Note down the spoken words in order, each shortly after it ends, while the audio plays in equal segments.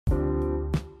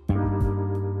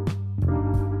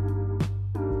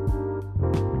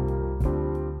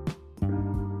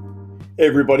Hey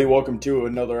everybody, welcome to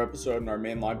another episode in our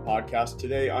mainline podcast.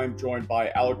 Today I'm joined by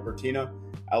Alec Bertina.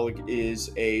 Alec is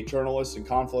a journalist and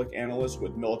conflict analyst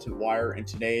with Militant Wire, and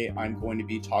today I'm going to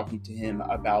be talking to him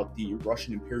about the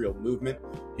Russian Imperial movement.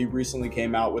 He recently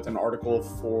came out with an article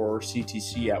for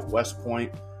CTC at West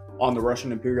Point on the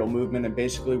Russian Imperial movement, and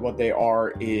basically what they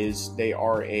are is they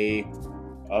are a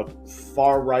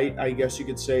far right, I guess you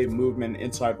could say, movement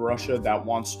inside Russia that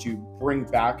wants to bring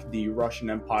back the Russian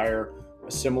Empire,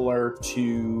 similar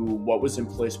to what was in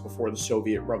place before the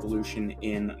Soviet Revolution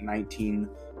in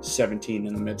 1917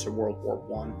 in the midst of World War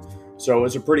I. So it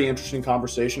was a pretty interesting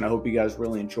conversation. I hope you guys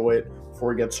really enjoy it. Before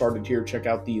we get started here, check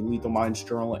out the Lethal Minds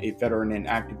Journal, a veteran and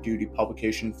active duty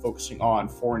publication focusing on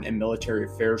foreign and military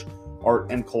affairs,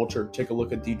 art, and culture. Take a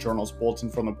look at the journal's Bulletin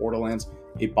from the Borderlands,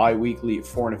 a bi-weekly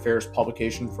foreign affairs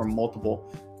publication from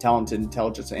multiple talented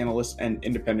intelligence analysts and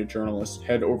independent journalists.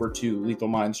 Head over to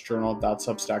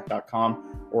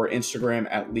lethalmindsjournal.substack.com or Instagram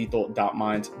at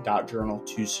lethal.minds.journal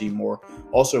to see more.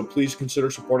 Also, please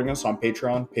consider supporting us on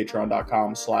Patreon,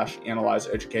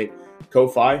 patreon.com/analyzeeducate,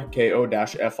 Ko-Fi,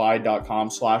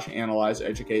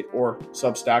 ko-fi.com/analyzeeducate, or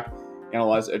Substack,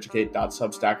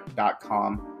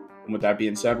 analyzeeducate.substack.com. And with that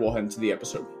being said, we'll head into the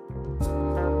episode.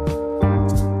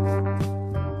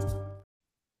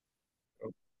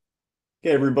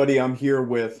 Okay, everybody, I'm here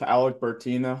with Alec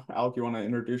Bertina. Alec, you want to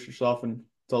introduce yourself and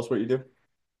tell us what you do?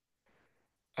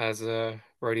 As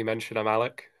already mentioned, I'm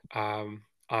Alec. I'm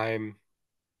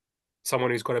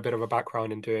someone who's got a bit of a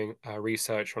background in doing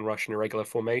research on Russian irregular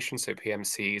formations, so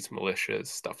PMCs, militias,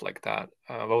 stuff like that.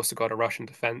 I've also got a Russian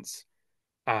defense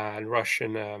and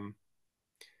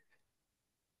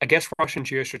I guess Russian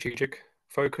geostrategic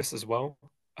focus as well.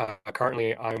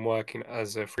 Currently, I'm working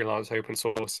as a freelance open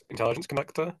source intelligence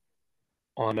conductor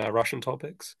on Russian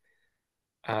topics.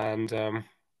 And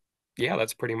yeah,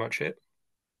 that's pretty much it.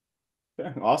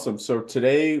 Okay, awesome. So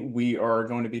today we are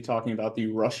going to be talking about the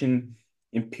Russian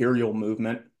Imperial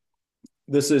movement.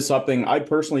 This is something I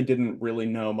personally didn't really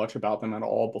know much about them at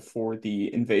all before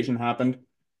the invasion happened,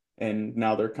 and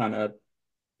now they're kind of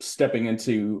stepping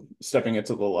into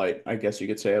the light, I guess you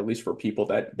could say, at least for people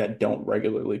that don't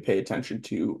regularly pay attention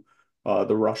to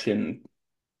the Russian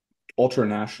ultra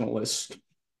nationalist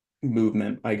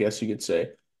movement, I guess you could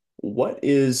say. What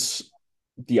is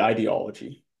the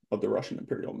ideology of the Russian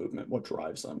imperial movement? What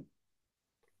drives them?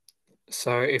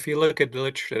 So if you look at the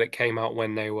literature that came out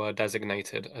when they were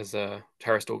designated as a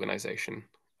terrorist organization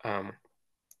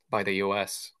by the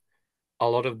US, a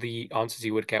lot of the answers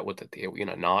you would get were that they were,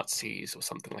 Nazis or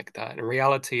something like that. In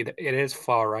reality, it is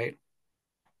far right,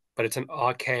 but it's an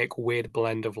archaic, weird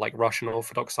blend of like Russian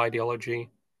Orthodox ideology,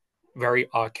 very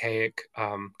archaic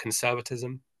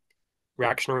conservatism,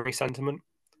 reactionary sentiment,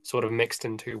 sort of mixed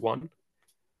into one.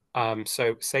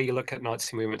 So say you look at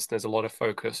Nazi movements, there's a lot of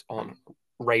focus on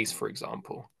race, for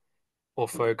example, or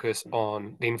focus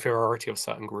on the inferiority of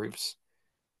certain groups,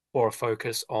 or a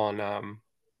focus on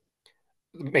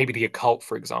maybe the occult,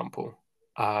 for example.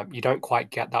 You don't quite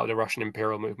get that with the Russian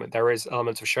imperial movement. There is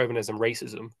elements of chauvinism,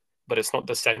 racism, but it's not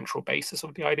the central basis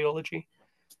of the ideology.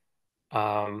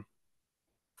 Um,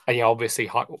 and yeah, obviously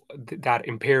that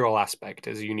imperial aspect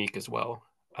is unique as well.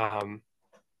 Um,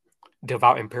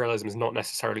 Devout imperialism is not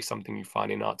necessarily something you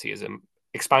find in Nazism.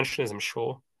 Expansionism,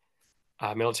 sure.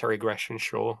 Military aggression,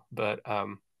 sure. But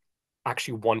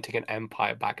actually wanting an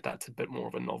empire back, that's a bit more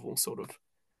of a novel sort of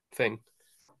thing.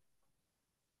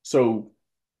 So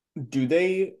do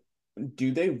they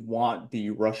do they want the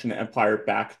Russian Empire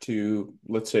back to,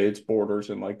 let's say, its borders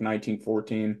in like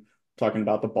 1914, talking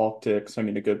about the Baltics, I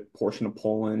mean, a good portion of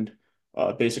Poland,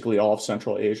 basically all of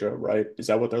Central Asia, right? Is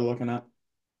that what they're looking at?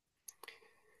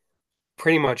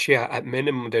 Pretty much, yeah. At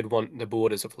minimum, they'd want the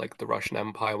borders of like the Russian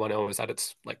Empire when it was at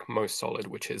its like most solid,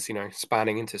 which is,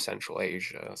 spanning into Central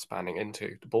Asia, spanning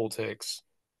into the Baltics,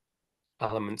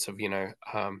 elements of,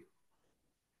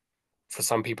 for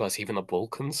some people, it's even the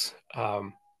Balkans.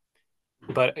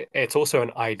 But it's also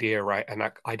an idea, right? And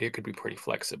that idea could be pretty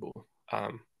flexible.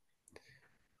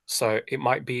 So it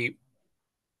might be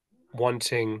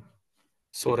wanting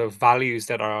sort of values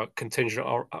that are contingent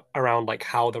around like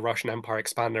how the Russian Empire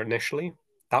expanded initially.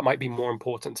 That might be more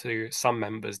important to some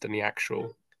members than the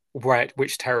actual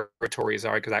which territories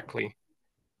are exactly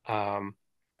um,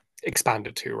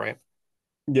 expanded to, right?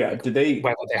 Yeah, Like do they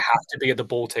whether they have to be at the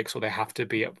Baltics or they have to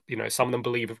be at, some of them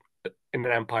believe in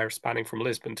an empire spanning from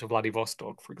Lisbon to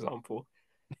Vladivostok, for example.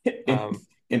 Um,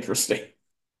 interesting.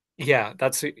 yeah,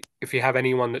 that's if you have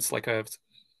anyone that's like a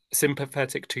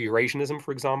sympathetic to Eurasianism,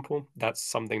 for example, that's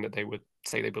something that they would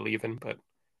say they believe in. But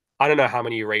I don't know how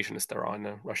many Eurasianists there are in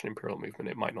the Russian imperial movement.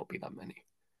 It might not be that many.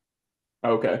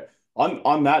 Okay.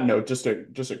 On that note, just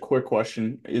a quick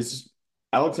question. Is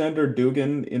Alexander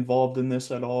Dugin involved in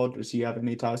this at all? Does he have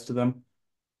any ties to them?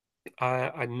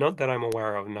 I not that I'm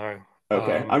aware of, no.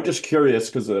 Okay. Um, I'm just curious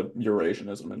because of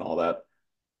Eurasianism and all that.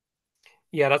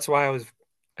 yeah, that's why I was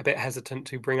a bit hesitant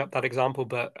to bring up that example,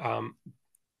 but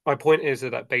my point is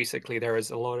that basically there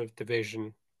is a lot of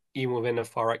division even within the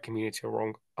far right community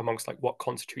amongst like what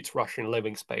constitutes Russian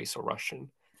living space or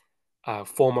Russian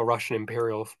former Russian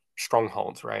imperial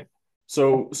strongholds, right?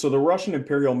 So the Russian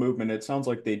Imperial movement, it sounds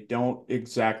like they don't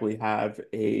exactly have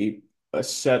a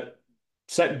set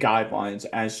guidelines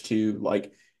as to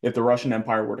like if the Russian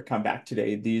Empire were to come back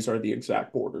today, these are the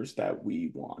exact borders that we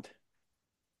want.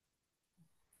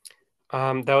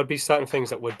 There would be certain things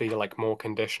that would be like more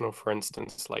conditional. For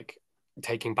instance, like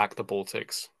taking back the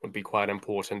Baltics would be quite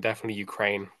important. Definitely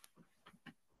Ukraine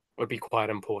would be quite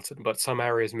important, but some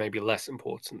areas may be less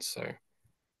important. So,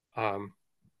 um,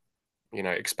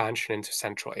 expansion into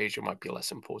Central Asia might be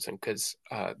less important because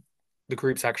the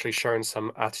group's actually shown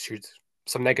some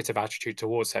negative attitude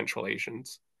towards Central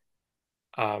Asians.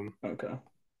 Um, Okay.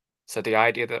 so the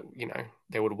idea that,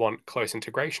 they would want close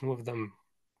integration with them,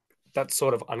 that's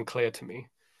sort of unclear to me.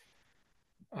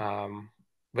 Um,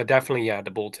 but definitely, yeah,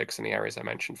 the Baltics and the areas I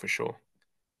mentioned for sure.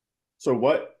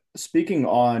 Speaking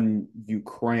on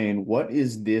Ukraine, what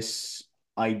is this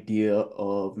idea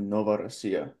of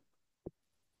Novorossiya?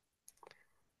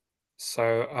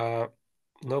 So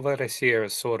Nova Rossiya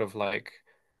is sort of like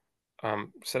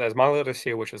so there's Mala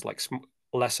Rossiya, which is like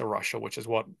lesser Russia, which is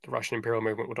what the Russian imperial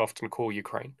movement would often call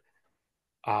Ukraine.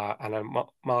 And then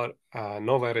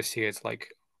Nova Rossiya is like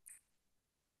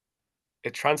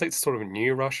it translates to sort of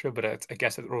New Russia, but I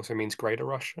guess it also means Greater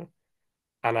Russia.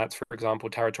 And that's, for example,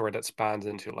 territory that spans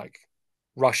into like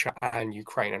Russia and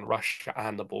Ukraine and Russia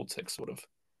and the Baltic sort of.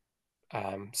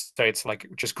 So it's like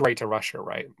just Greater Russia,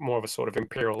 right? More of a sort of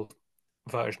imperial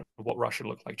version of what Russia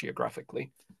looked like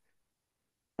geographically.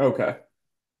 Okay.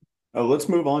 Let's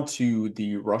move on to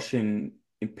the Russian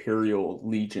Imperial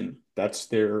Legion. That's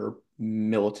their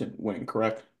militant wing,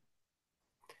 correct?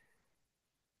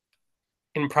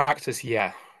 In practice,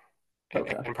 yeah.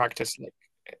 Okay. In practice, like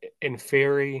in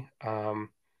theory,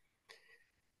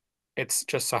 it's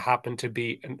just so happened to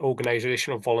be an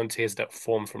organization of volunteers that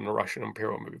formed from the Russian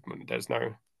imperial movement. There's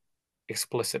no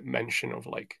explicit mention of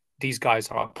like these guys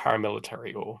are a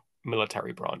paramilitary or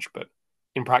military branch, but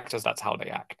in practice, that's how they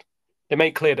act. They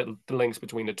make clear that the links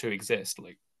between the two exist,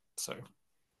 like so.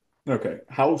 Okay.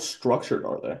 How structured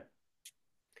are they?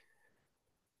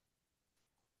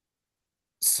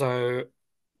 So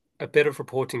a bit of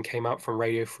reporting came out from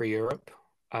Radio Free Europe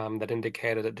that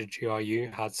indicated that the GRU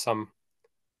had some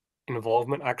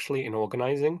involvement actually in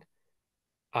organizing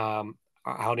how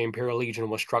the Imperial Legion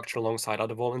was structured alongside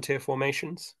other volunteer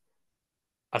formations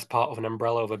as part of an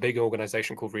umbrella of a big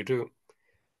organization called Redu.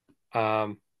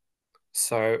 Um,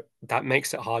 so that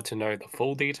makes it hard to know the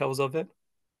full details of it.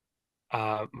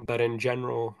 But in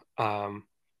general,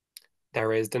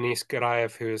 there is Denis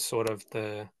Garayev, who is sort of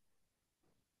the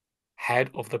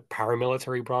head of the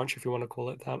paramilitary branch, if you want to call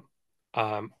it that,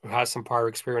 who has some prior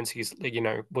experience. He's,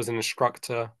 was an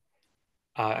instructor.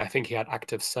 I think he had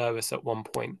active service at one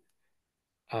point.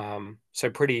 So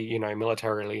pretty,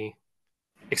 militarily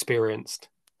experienced,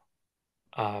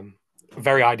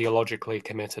 very ideologically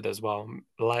committed as well.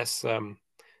 Less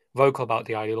vocal about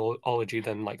the ideology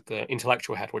than like the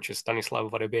intellectual head, which is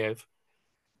Stanislav Vorobiev.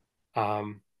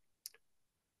 Um,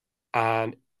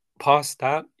 and past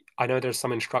that, I know there's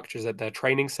some instructors at their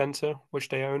training center, which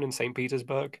they own in St.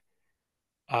 Petersburg.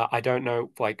 I don't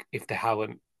know, like, if they have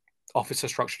an officer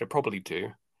structure. They probably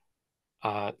do.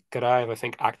 Garayev, I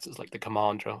think, acts as like the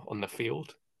commander on the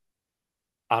field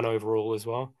and overall as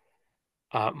well.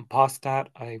 Past that,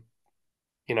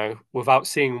 without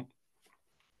seeing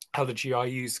how the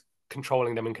GRU's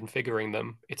controlling them and configuring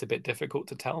them, it's a bit difficult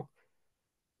to tell.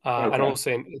 And Okay.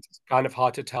 also, it's kind of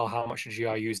hard to tell how much the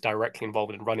GRU is directly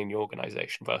involved in running the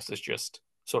organization versus just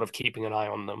sort of keeping an eye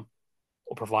on them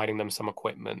or providing them some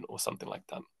equipment or something like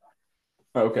that.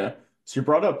 Okay. So you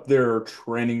brought up their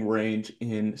training range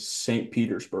in St.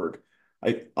 Petersburg.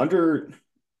 I under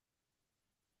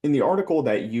in the article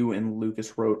that you and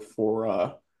Lucas wrote for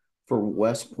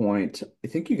West Point, I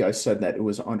think you guys said that it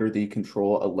was under the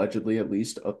control, allegedly at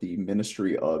least, of the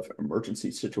Ministry of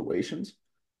Emergency Situations.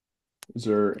 Is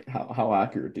there how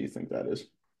accurate do you think that is?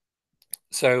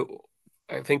 So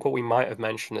I think what we might have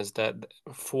mentioned is that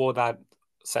for that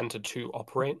center to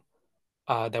operate,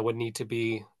 there would need to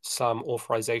be some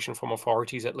authorization from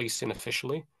authorities, at least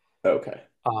unofficially. Okay.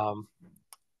 Um,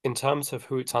 in terms of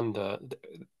who it's under,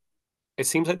 it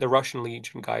seems like the Russian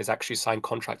Legion guys actually signed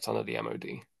contracts under the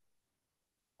MOD,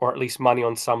 or at least money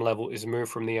on some level, is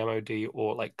moved from the MOD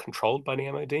or like controlled by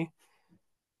the MOD,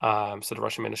 so the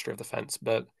Russian Ministry of Defense.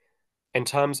 But in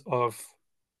terms of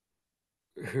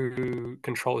who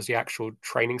controls the actual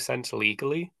training center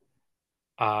legally,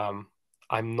 um,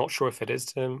 I'm not sure if it is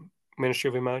the Ministry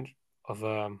of Emerg of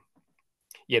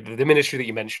yeah, the ministry that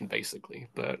you mentioned basically.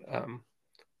 But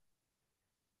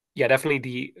yeah,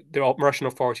 definitely the Russian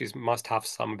authorities must have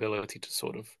some ability to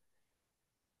sort of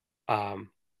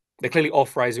they're clearly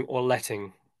authorizing or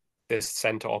letting this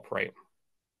center operate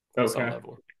on some Okay.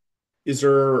 level. Is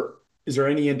there is there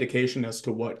any indication as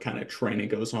to what kind of training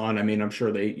goes on? I mean, I'm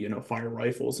sure they, fire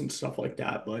rifles and stuff like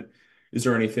that, but is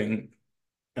there anything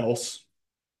else?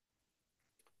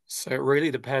 So it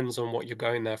really depends on what you're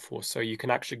going there for. So you can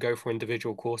actually go for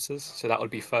individual courses. So that would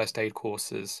be first aid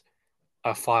courses,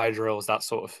 fire drills, that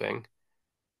sort of thing.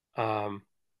 Um,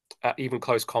 even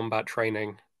close combat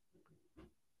training,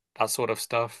 that sort of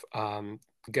stuff.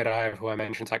 Gerai, who I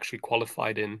mentioned, is actually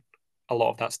qualified in a lot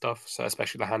of that stuff. So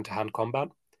especially the hand-to-hand combat.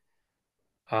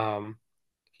 Um,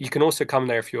 you can also come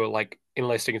there if you're like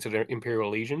enlisting into the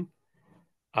Imperial Legion.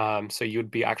 So you'd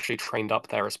be actually trained up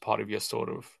there as part of your sort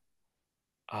of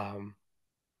um,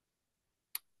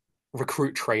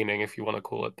 recruit training, if you want to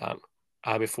call it that,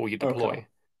 before you Okay. deploy.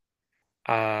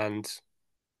 And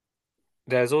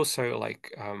there's also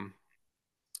like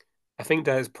I think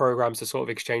there's programs to sort of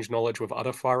exchange knowledge with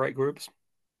other far right groups.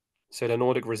 So the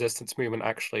Nordic resistance movement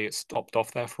actually stopped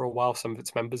off there for a while. Some of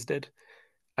its members did,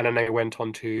 and then they went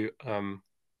on to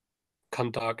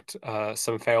conduct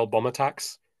some failed bomb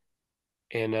attacks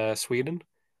in Sweden,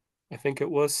 I think it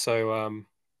was. So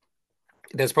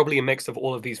there's probably a mix of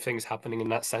all of these things happening in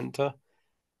that center.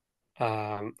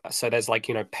 So there's like,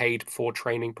 paid for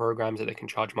training programs that they can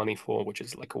charge money for, which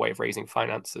is like a way of raising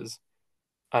finances.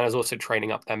 And there's also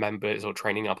training up their members or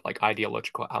training up like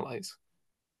ideological allies.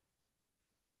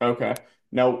 Okay.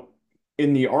 Now,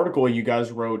 in the article you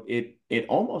guys wrote, it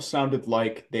almost sounded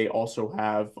like they also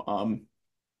have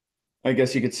I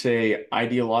guess you could say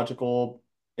ideological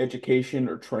education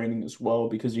or training as well,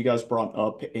 because you guys brought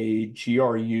up a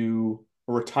GRU,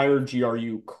 a retired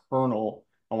GRU colonel,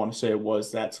 I want to say it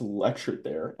was, that's lectured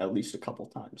there at least a couple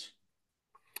times.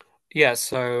 Yeah,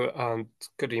 so it's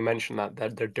good you mentioned that.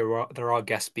 There are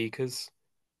guest speakers.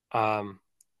 Um,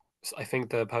 so I think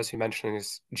the person you mentioned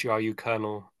is GRU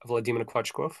Colonel Vladimir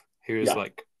Kvachkov, who is Yeah.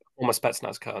 like almost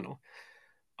Spetsnaz colonel.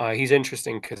 He's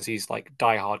interesting because he's like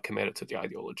diehard committed to the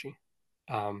ideology.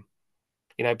 Um,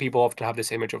 people often have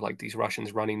this image of like these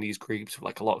Russians running these groups with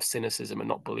like a lot of cynicism and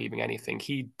not believing anything.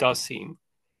 He does seem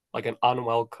like an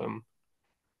unwelcome,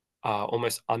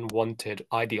 almost unwanted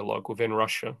ideologue within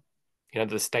Russia.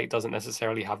 The state doesn't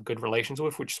necessarily have good relations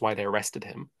with, which is why they arrested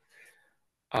him.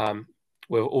 Um,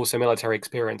 with also military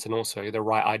experience and also the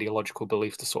right ideological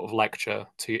beliefs to sort of lecture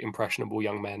to impressionable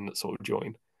young men that sort of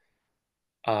join.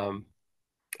 Um,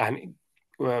 and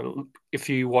well, if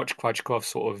you watch Kvachkov's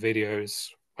sort of videos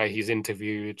where he's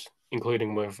interviewed,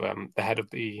 including with the head of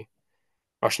the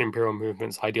Russian Imperial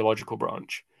movement's ideological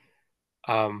branch,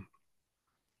 um,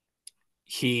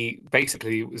 he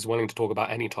basically is willing to talk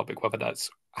about any topic, whether that's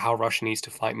how Russia needs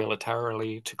to fight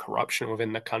militarily, to corruption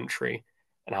within the country,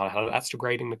 and how that's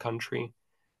degrading the country.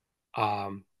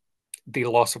 Um, the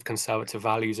loss of conservative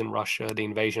values in Russia, the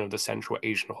invasion of the Central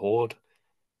Asian horde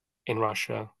in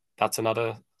Russia. That's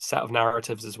another set of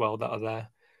narratives as well that are there.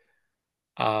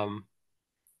 Um,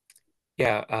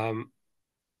 yeah.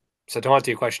 So to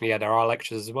answer your question, yeah, there are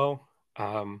lectures as well.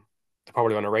 They're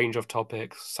probably on a range of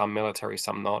topics, some military,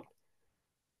 some not.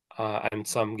 And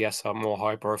some, yes, are more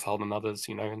high profile than others.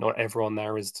 Not everyone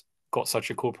there has got such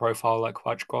a cool profile like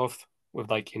Kvachkov with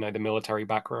like, the military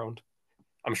background.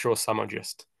 I'm sure some are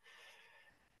just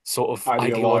sort of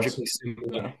Ideologues. ideologically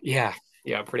similar. Yeah. Yeah,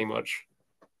 yeah, pretty much.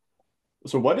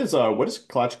 So what is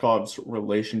Klitschkov's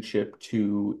relationship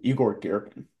to Igor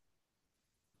Girkin?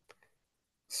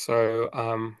 So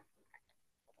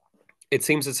it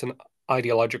seems it's an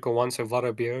ideological one. So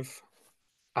Vorobyev,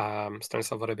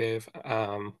 Stanislav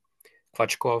Vorobyev,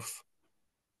 Klitschkov,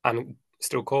 and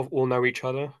Stilkov all know each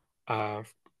other. Uh,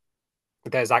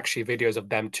 there's actually videos of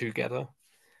them together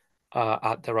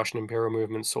at the Russian Imperial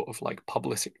Movement sort of like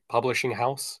publishing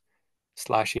house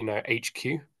slash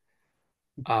HQ.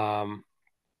 Um,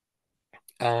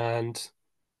 and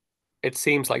it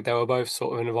seems like they were both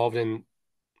sort of involved in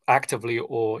actively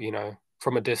or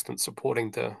from a distance supporting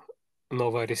the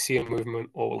Novorossiya movement,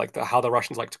 or like how the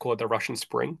Russians like to call it, the Russian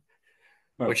Spring,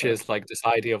 which Okay. is like this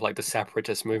idea of like the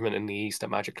separatist movement in the east that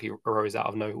magically arose out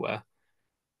of nowhere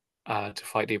to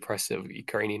fight the oppressive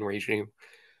Ukrainian regime.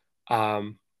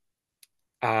 Um,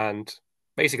 and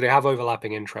basically, they have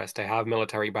overlapping interests. They have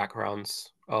military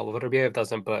backgrounds. well, Vorobiev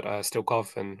doesn't, but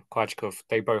Stilkov and Kvachkov,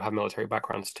 they both have military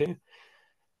backgrounds too.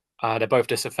 They're both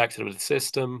disaffected with the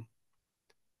system,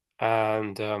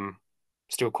 and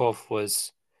Stilkov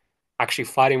was actually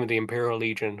fighting with the Imperial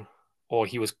Legion, or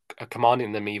he was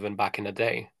commanding them even back in the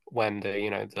day when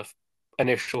the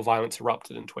initial violence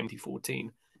erupted in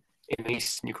 2014 in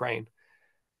eastern Ukraine.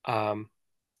 Um,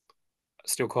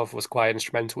 Stilkov was quite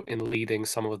instrumental in leading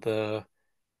some of the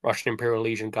Russian Imperial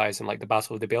Legion guys in like the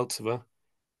Battle of the Beltseva,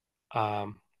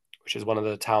 um, which is one of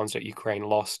the towns that Ukraine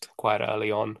lost quite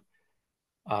early on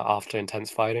after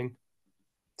intense fighting.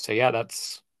 So yeah,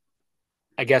 that's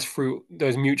I guess through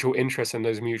those mutual interests and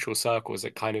those mutual circles,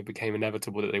 it kind of became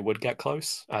inevitable that they would get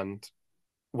close. And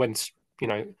when you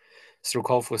know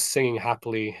Sturkov was singing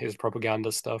happily his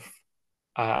propaganda stuff,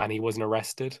 and he wasn't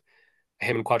arrested,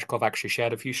 him and Kvachkov actually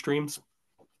shared a few streams,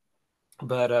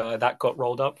 but that got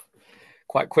rolled up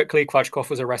quite quickly. Kvachkov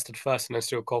was arrested first, and then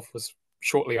Sturkov was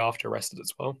shortly after arrested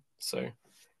as well. So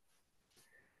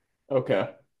Okay.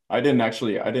 I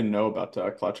didn't know about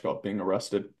Klitschko being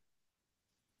arrested.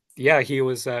 yeah, he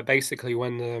was basically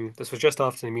when this was just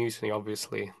after the mutiny.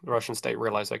 Obviously, the Russian state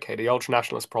realized, okay, the ultra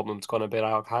nationalist problem's gone a bit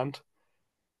out of hand.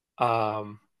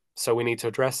 Um, so we need to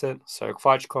address it. So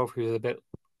Kvachkov, who's a bit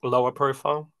lower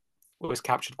profile, was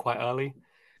captured quite early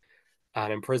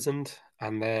and imprisoned,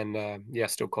 and then yeah,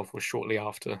 Stilkov was shortly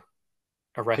after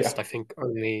Yeah. arrest. I think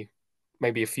only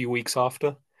maybe a few weeks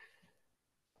after.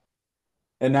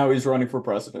 And now he's running for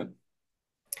president.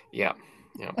 Yeah,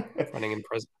 yeah, running in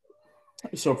prison.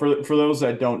 So for those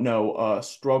that don't know,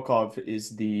 Strokov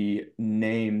is the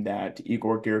name that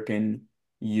Igor Girkin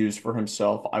used for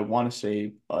himself. I want to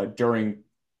say during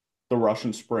the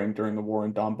Russian Spring, during the war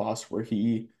in Donbass, where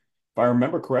he, if I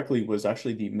remember correctly, was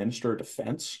actually the Minister of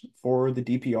Defense for the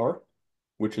DPR,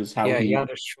 which is how Yeah, he he, had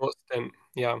a short stint.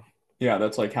 Yeah, yeah,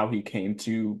 that's like how he came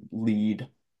to lead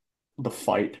the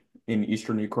fight in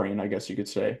eastern Ukraine, I guess you could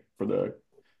say, for the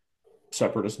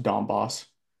separatist Donbass.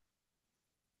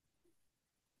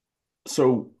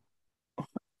 So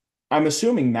I'm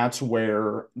assuming that's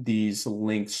where these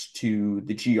links to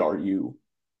the GRU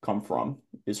come from,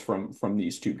 is from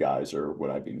these two guys, or would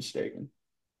I be mistaken?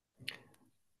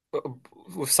 but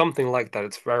with something like that,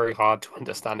 it's very hard to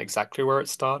understand exactly where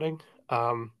it's starting.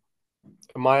 Um,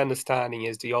 my understanding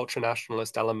is the ultra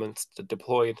nationalist elements that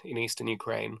deployed in eastern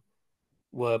Ukraine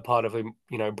were part of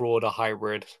a broader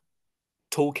hybrid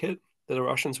toolkit that the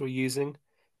Russians were using.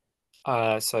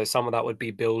 So some of that would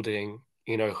be building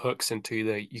hooks into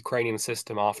the Ukrainian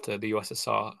system after the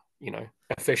USSR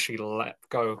officially let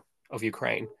go of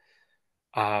Ukraine.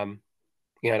 Um,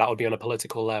 that would be on a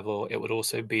political level. It would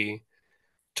also be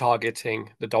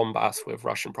targeting the Donbass with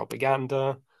Russian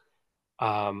propaganda,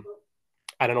 um,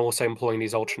 and then also employing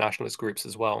these ultra nationalist groups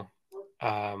as well.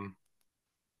 Um,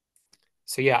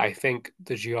 so yeah, I think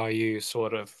the GRU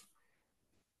sort of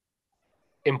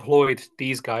employed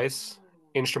these guys,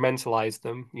 instrumentalized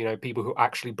them, people who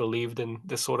actually believed in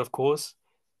this sort of cause,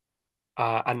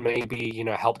 and maybe,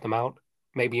 helped them out.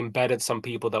 Maybe embedded some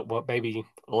people that were maybe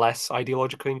less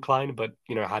ideologically inclined, but,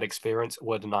 had experience,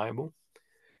 were deniable.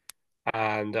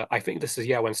 And I think this is,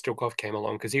 yeah, when Stukov came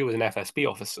along, because he was an FSB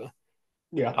officer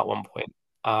Yeah. at one point.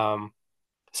 Um,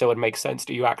 so it makes sense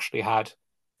that you actually had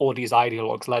all these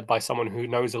ideologues led by someone who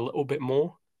knows a little bit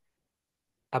more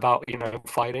about,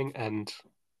 fighting and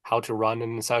how to run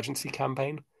an insurgency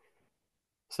campaign.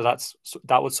 So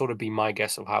that would sort of be my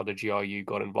guess of how the GRU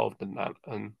got involved in that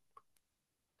and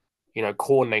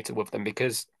coordinated with them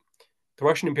because the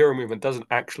Russian imperial movement doesn't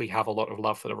actually have a lot of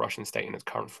love for the Russian state in its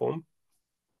current form.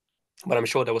 But I'm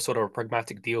sure there was sort of a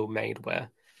pragmatic deal made where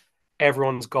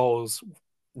everyone's goals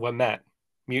were met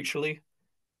mutually.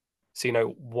 So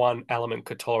one element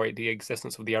could tolerate the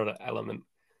existence of the other element,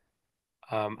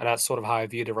 and that's sort of how I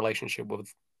view the relationship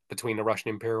with between the Russian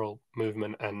imperial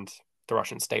movement and the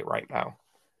Russian state right now.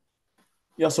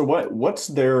 Yeah, so what's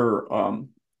their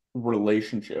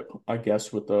relationship, I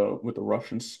guess, with the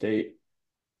Russian state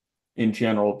in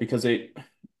general? Because it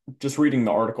just reading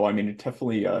the article, I mean, it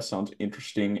definitely sounds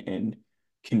interesting and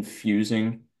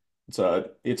confusing.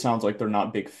 It sounds like they're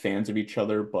not big fans of each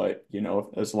other, but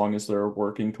as long as they're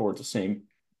working towards the same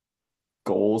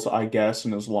goals, I guess,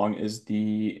 and as long as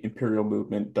the imperial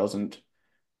movement doesn't,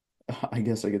 I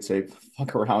guess I could say,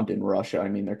 fuck around in Russia. I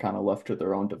mean, they're kind of left to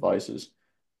their own devices.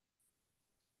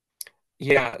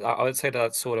 Yeah, I would say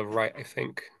that's sort of right. I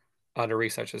think other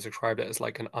researchers described it as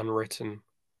like an unwritten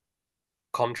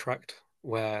contract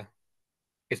where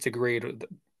it's agreed that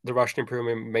the Russian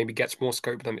imperial maybe gets more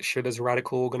scope than it should as a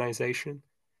radical organization,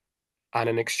 and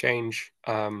in exchange,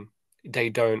 they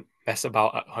don't mess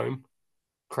about at home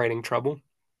creating trouble.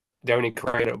 They only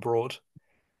create it abroad.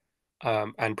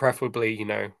 and preferably,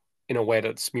 in a way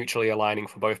that's mutually aligning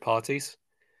for both parties.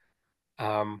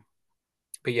 Um,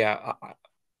 but yeah,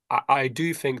 I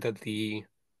do think that the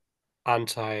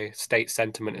anti-state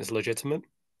sentiment is legitimate.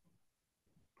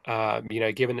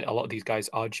 Given that a lot of these guys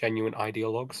are genuine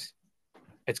ideologues,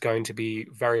 it's going to be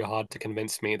very hard to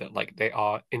convince me that like they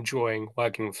are enjoying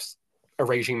working with a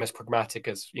regime as pragmatic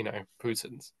as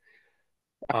Putin's.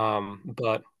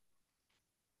 But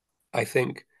I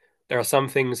think there are some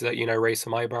things that raise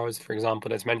some eyebrows. For example,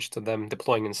 there's mention of them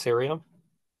deploying in Syria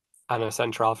and a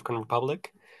Central African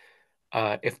Republic.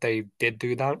 If they did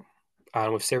do that,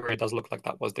 and with Syria, it does look like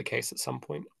that was the case at some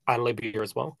point, and Libya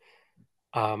as well.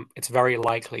 It's very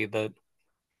likely that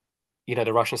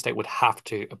the Russian state would have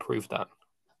to approve that,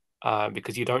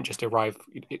 because you don't just arrive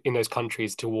in those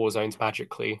countries to war zones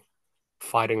magically,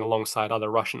 fighting alongside other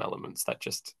Russian elements. That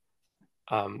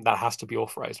has to be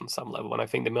authorized on some level, and I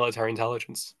think the military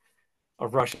intelligence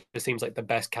of Russia seems like the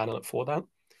best candidate for that.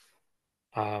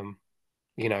 Um,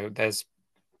 there's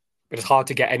it's hard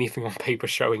to get anything on paper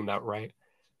showing that, right?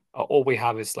 All we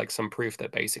have is like some proof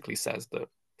that basically says that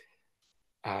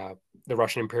uh, the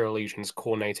Russian Imperial Legion is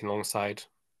coordinating alongside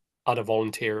other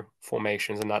volunteer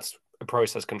formations, and that's a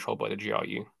process controlled by the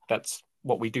GRU. That's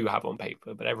what we do have on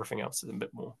paper, but everything else is a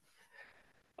bit more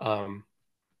um,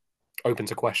 open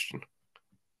to question.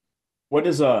 What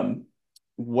is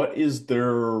what is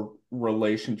their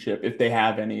relationship, if they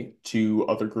have any, to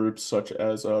other groups such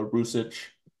as Rusich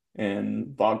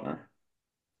and Wagner?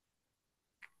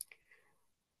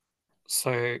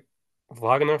 So,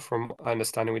 Wagner, from my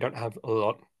understanding, we don't have a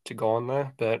lot to go on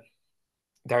there, but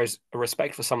there's a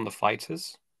respect for some of the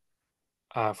fighters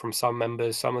from some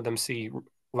members. Some of them see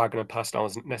Wagner personnel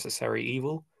as necessary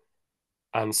evil,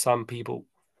 and some people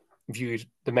viewed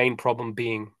the main problem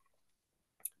being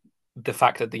the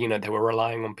fact that they were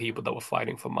relying on people that were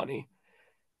fighting for money,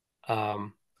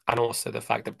 um, and also the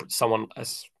fact that someone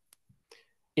as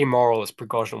immoral as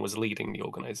Prigozhin was leading the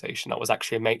organization. That was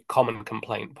actually a common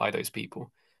complaint by those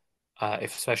people.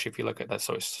 Especially if you look at their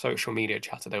social media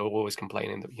chatter, they were always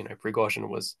complaining that Prigozhin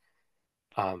was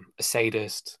a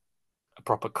sadist, a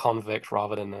proper convict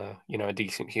rather than a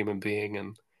decent human being,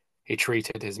 and he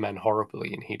treated his men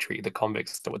horribly, and he treated the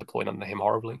convicts that were deployed under him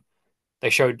horribly. They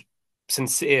showed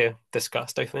sincere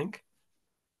disgust, I think,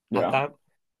 at Yeah. that.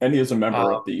 And he is a Uh,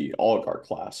 member of the oligarch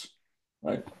class,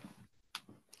 right?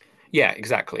 yeah,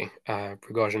 exactly.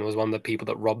 Prigozhin was one of the people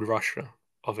that robbed Russia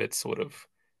of its sort of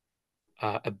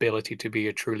ability to be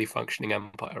a truly functioning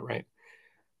empire, right?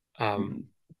 Um,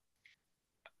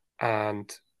 Mhm.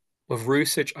 and with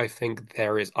Rusich, I think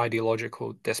there is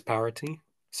ideological disparity.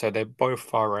 So they're both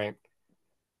far right,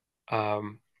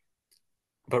 um,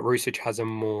 but Rusich has a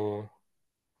more,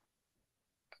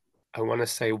 I want to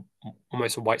say,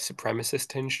 almost a white supremacist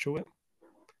tinge to it,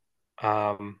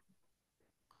 um,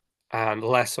 and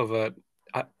less of a.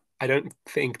 I don't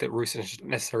think that Rusich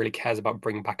necessarily cares about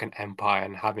bringing back an empire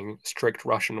and having strict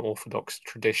Russian Orthodox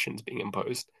traditions being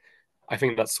imposed. I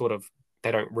think that's sort of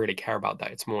they don't really care about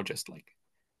that. It's more just like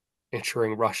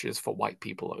ensuring Russia is for white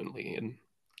people only and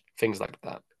things like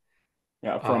that.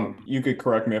 Yeah, from Um, you could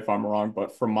correct me if I'm wrong,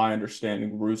 but from my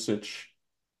understanding, Rusich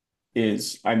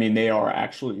is, I mean, they are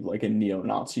actually like a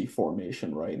neo-Nazi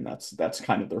formation, right? And that's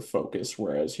kind of their focus.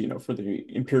 Whereas, for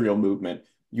the Imperial movement,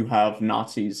 you have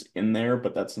Nazis in there,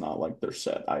 but that's not like their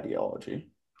set ideology.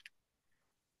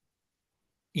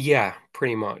 yeah,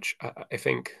 pretty much. I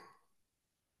think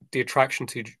the attraction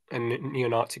to a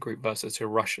neo-Nazi group versus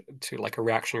to like a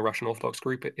reactionary Russian Orthodox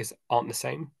group aren't the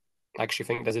same. I actually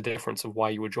think there's a difference of why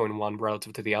you would join one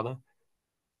relative to the other.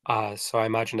 So I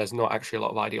imagine there's not actually a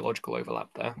lot of ideological overlap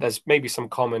there. There's maybe some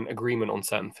common agreement on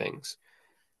certain things.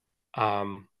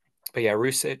 Um, but yeah,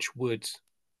 Rusich would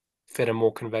fit a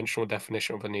more conventional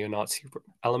definition of a neo-Nazi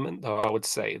element, though I would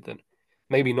say that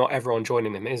maybe not everyone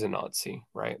joining them is a Nazi,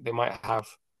 right? They might have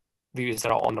views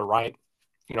that are on the right,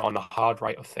 on the hard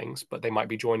right of things, but they might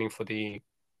be joining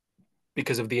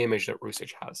because of the image that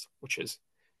Rusich has, which is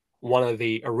one of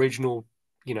the original,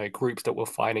 groups that were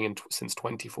fighting since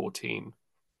 2014,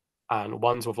 and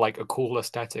ones with like a cool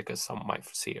aesthetic, as some might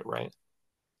see it, right?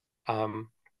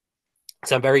 Um,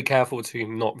 so I'm very careful to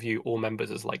not view all members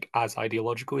as like as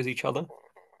ideological as each other,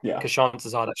 Yeah. because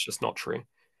chances are that's just not true.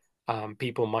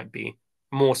 People might be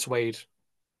more swayed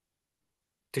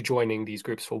to joining these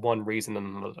groups for one reason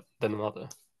than another.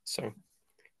 So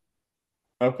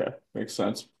Okay. Makes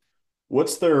sense.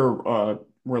 What's their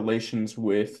relations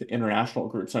with international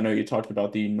groups? I know you talked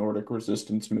about the Nordic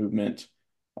resistance movement.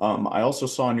 I also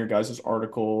saw in your guys'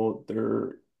 article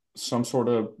there some sort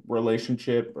of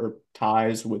relationship or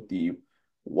ties with the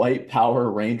White Power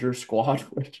Ranger Squad,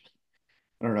 which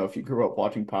I don't know if you grew up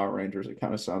watching Power Rangers. It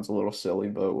kind of sounds a little silly,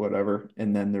 but whatever.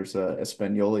 And then there's a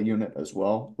Espanola unit as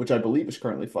well, which I believe is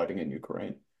currently fighting in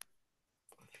Ukraine.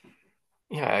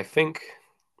 Yeah, I think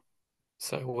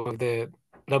so. With the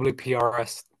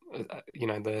WPRS,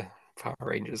 the Power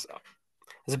Rangers,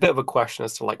 there's a bit of a question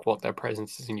as to like what their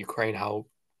presence is in Ukraine, how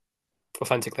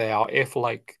authentic they are. If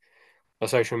like a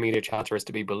social media chatter is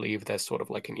to be believed, there's sort of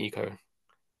like an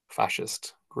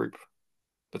eco-fascist group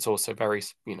that's also very,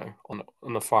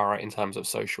 on the far right in terms of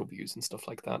social views and stuff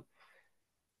like that.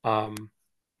 Um,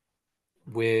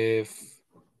 with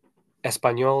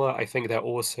Española, I think they're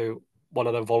also one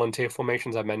of the volunteer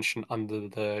formations I mentioned under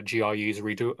the GRU's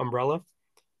Redo umbrella,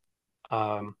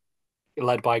 um,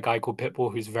 led by a guy called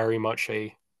Pitbull, who's very much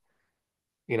a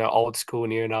old school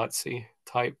neo-Nazi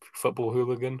type football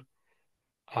hooligan.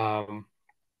 Um,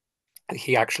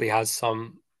 he actually has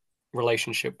some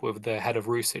relationship with the head of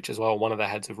Rusich as well, one of the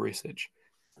heads of Rusich.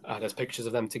 There's pictures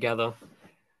of them together.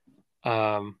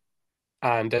 Um,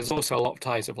 and there's also a lot of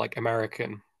ties of like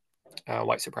American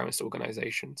white supremacist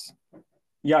organizations.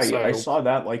 Yeah, yeah, I So saw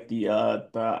that like the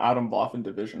Adam Waffen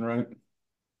division, right?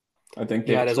 I think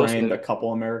yeah, they've trained a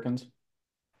couple Americans.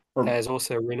 Or there's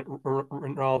also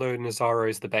Ronaldo Nazario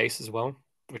is the base as well,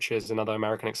 which is another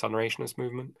American exonerationist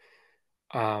movement,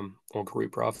 or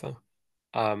group rather.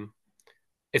 Um,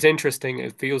 it's interesting.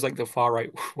 It feels like the far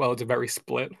right world's very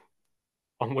split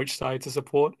on which side to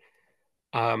support.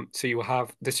 So you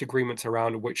have disagreements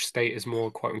around which state is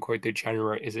more quote unquote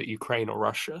degenerate. Is it Ukraine or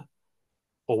Russia?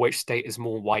 Or which state is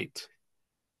more white?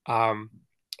 Um,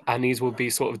 and these will be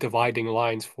sort of dividing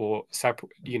lines for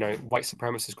separate, white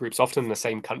supremacist groups, often in the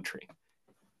same country.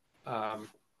 Um,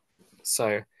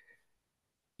 so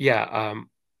yeah,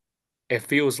 it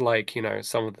feels like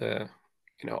some of the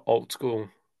old school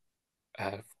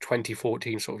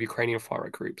 2014 sort of Ukrainian far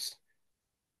right groups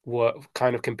were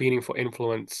kind of competing for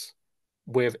influence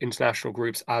with international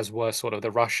groups, as were sort of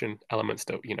the Russian elements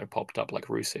that popped up like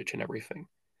Rusich and everything.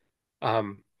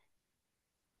 Um,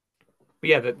 but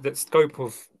yeah, the scope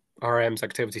of RM's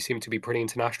activity seemed to be pretty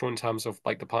international in terms of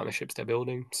like the partnerships they're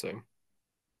building. So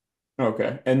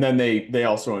okay. And then they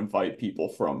also invite people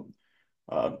from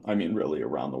I mean really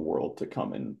around the world to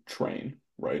come and train,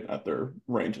 right, at their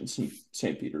range in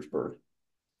St. Petersburg.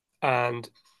 and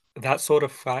that sort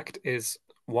of fact is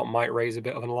what might raise a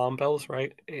bit of an alarm bells,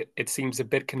 right? It seems a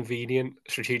bit convenient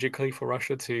strategically for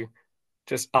Russia to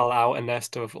just allow a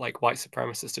nest of like white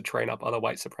supremacists to train up other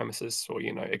white supremacists or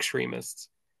extremists,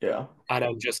 Yeah. and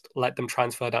then just let them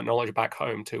transfer that knowledge back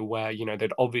home to where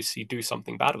they'd obviously do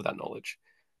something bad with that knowledge.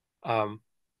 Um,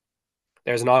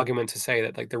 there's an argument to say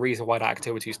that like the reason why that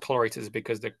activity is tolerated is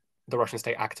because the Russian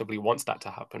state actively wants that to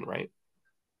happen, right?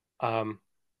 Um,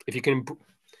 if you can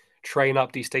train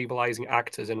up destabilizing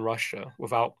actors in Russia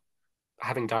without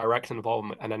having direct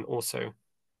involvement, and then also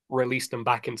release them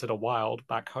back into the wild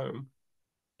back home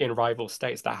in rival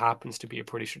states, that happens to be a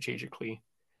pretty strategically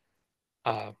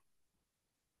uh,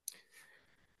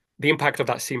 the impact of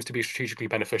that seems to be strategically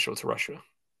beneficial to Russia.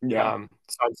 Yeah.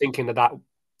 So I'm thinking that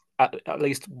at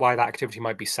least why that activity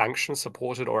might be sanctioned,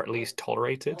 supported, or at least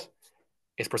tolerated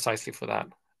is precisely for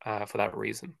that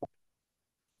reason.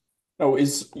 Oh,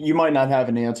 is you might not have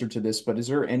an answer to this, but is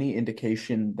there any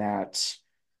indication that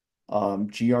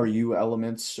GRU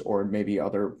elements or maybe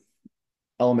other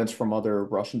elements from other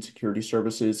Russian security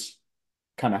services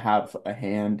kind of have a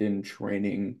hand in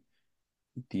training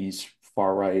these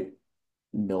far right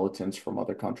militants from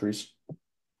other countries?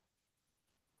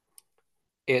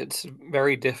 It's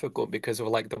very difficult because of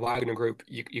like the Wagner group.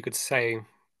 You could say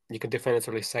you could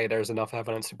definitively say there's enough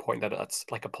evidence to point that that's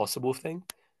like a possible thing.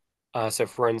 So,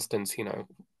 for instance,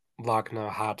 Wagner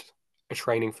had a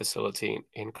training facility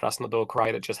in Krasnodar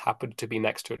Krai that just happened to be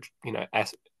next to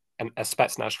a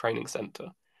Spetsnaz training center.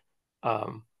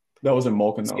 Um, That was in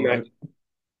Malkin so, though, right?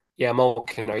 yeah,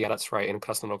 Molkino, yeah, that's right, in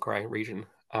Krasnodar Krai region.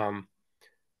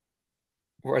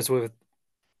 Whereas with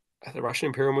the Russian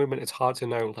Imperial movement, it's hard to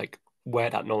know like where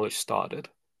that knowledge started.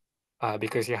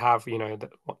 Because you have,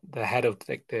 the head of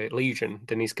the Legion,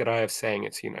 Denis Garayev, saying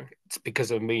it's because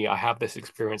of me. I have this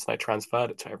experience and I transferred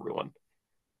it to everyone.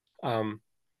 Um,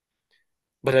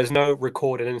 but there's no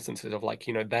recorded instances of like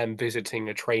them visiting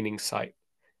a training site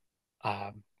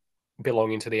um,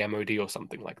 belonging to the MOD or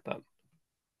something like that.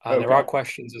 There are Okay.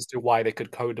 questions as to why they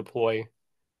could co-deploy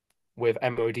with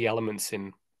MOD elements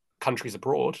in countries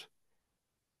abroad,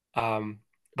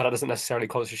 but that doesn't necessarily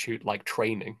constitute like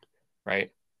training,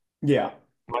 right? Yeah.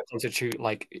 It might constitute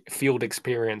like field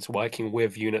experience working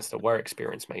with units that were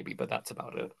experienced, maybe, but that's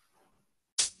about it.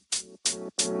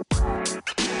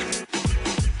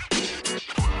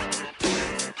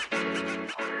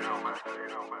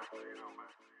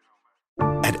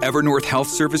 At Evernorth Health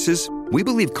Services, we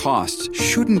believe costs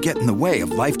shouldn't get in the way of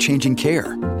life-changing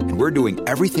care, and we're doing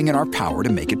everything in our power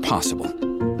to make it possible.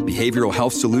 Behavioral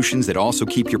health solutions that also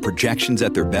keep your projections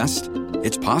at their best?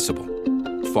 It's possible.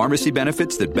 Pharmacy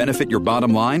benefits that benefit your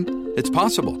bottom line? It's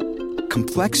possible.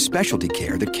 Complex specialty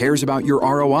care that cares about your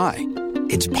ROI?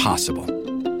 It's possible.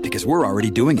 Because we're already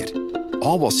doing it.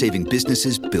 All while saving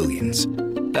businesses billions.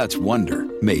 That's Wonder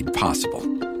made possible.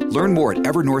 Learn more at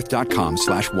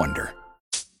evernorth.com/wonder.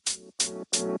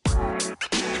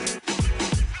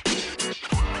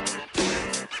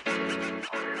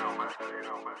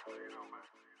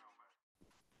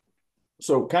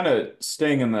 So, kind of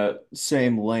staying in the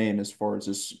same lane as far as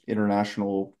this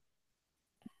international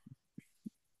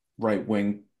right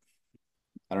wing,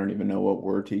 I don't even know what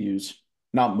word to use,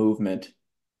 not movement,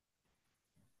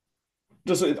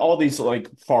 just all these like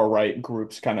far right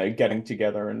groups kind of getting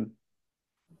together and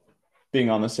being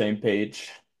on the same page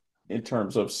in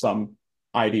terms of some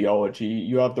ideology.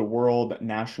 You have the World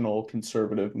National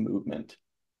Conservative Movement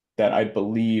that I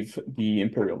believe the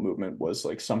Imperial movement was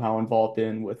like somehow involved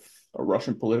in with a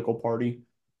Russian political party.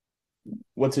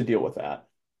 What's the deal with that?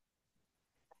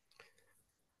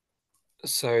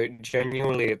 So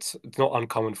genuinely, it's not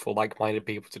uncommon for like-minded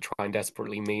people to try and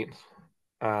desperately meet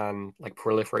and like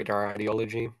proliferate their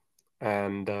ideology.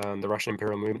 And the Russian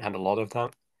Imperial movement had a lot of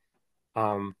that.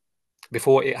 Um,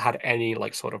 Before it had any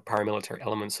like sort of paramilitary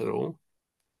elements at all.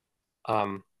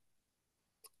 Um,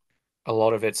 a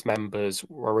lot of its members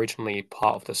were originally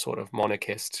part of the sort of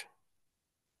monarchist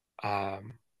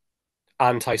um,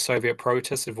 anti-Soviet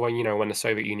protests of when when the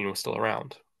Soviet Union was still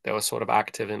around. They were sort of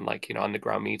active in like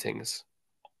underground meetings,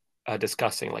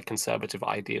 discussing like conservative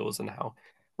ideals and how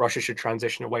Russia should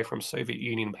transition away from Soviet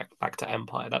Union back to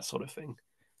empire, that sort of thing.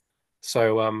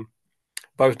 So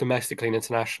both domestically and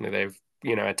internationally, they've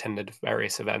attended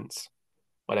various events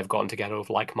where they've gotten together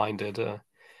with like-minded,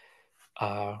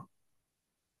 uh,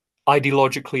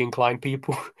 ideologically inclined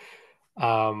people,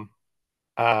 um,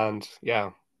 and yeah,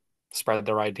 spread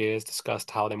their ideas, discussed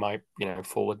how they might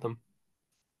forward them.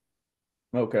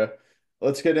 Okay.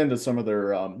 Let's get into some of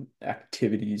their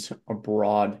activities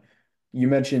abroad. You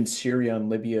mentioned Syria and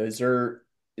Libya. Is there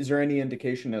any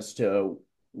indication as to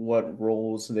what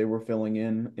roles they were filling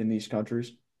in these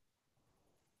countries?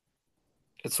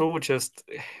 It's all just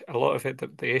a lot of it.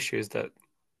 The issue is that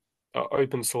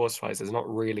open source wise, there's not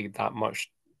really that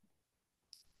much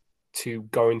to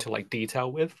go into like detail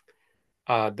with.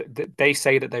 They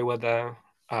say that they were there.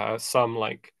 Some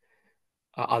like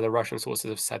other Russian sources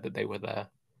have said that they were there.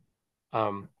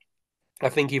 Um, I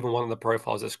think even one of the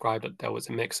profiles described that there was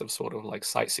a mix of sort of like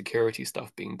site security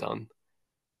stuff being done.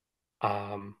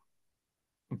 Um,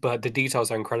 but the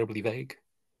details are incredibly vague.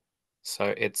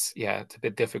 So it's a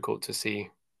bit difficult to see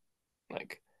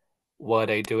like were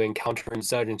they doing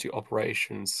counterinsurgency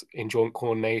operations in joint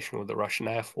coordination with the Russian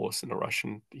Air Force and the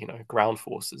Russian, ground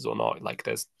forces or not? Like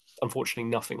there's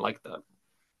unfortunately nothing like that.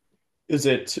 Is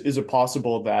it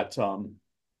possible that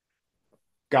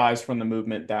guys from the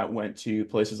movement that went to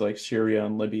places like Syria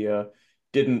and Libya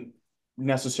didn't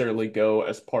necessarily go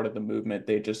as part of the movement?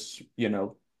 They just,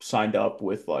 signed up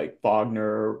with like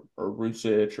Wagner or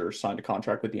Rusich or signed a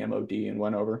contract with the MOD and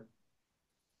went over.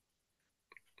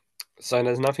 So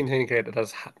there's nothing to indicate that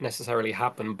has necessarily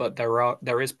happened, but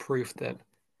there is proof that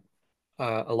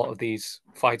a lot of these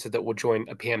fighters that will join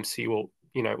a PMC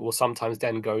will sometimes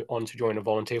then go on to join a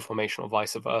volunteer formation or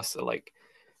vice versa. Like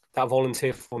that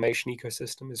volunteer formation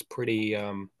ecosystem is pretty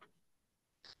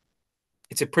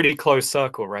it's a pretty close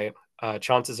circle, right?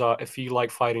 Chances are, if you like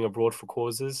fighting abroad for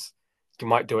causes, you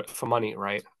might do it for money,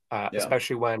 right? Yeah.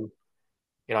 Especially when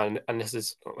and this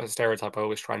is a stereotype I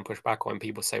always try and push back on.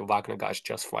 People say Wagner guys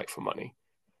just fight for money.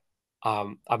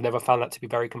 I've never found that to be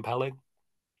very compelling.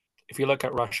 If you look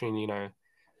at Russian,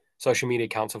 social media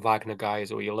accounts of Wagner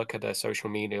guys, or you look at their social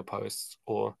media posts,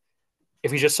 or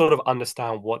if you just sort of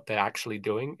understand what they're actually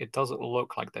doing, it doesn't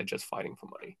look like they're just fighting for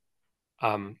money.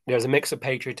 There's a mix of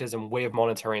patriotism with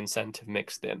monetary incentive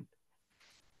mixed in.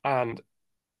 And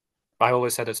I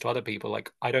always said this to other people,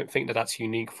 like, I don't think that that's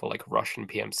unique for like Russian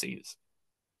PMCs.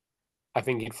 I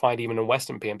think you'd find even in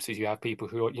Western PMCs, you have people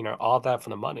who, are there for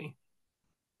the money,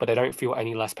 but they don't feel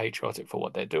any less patriotic for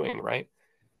what they're doing, right?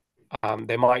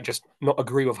 They might just not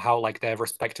agree with how like their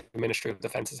respective Ministry of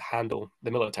Defenses handle the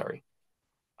military.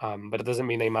 But it doesn't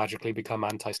mean they magically become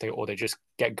anti-state or they just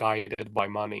get guided by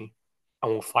money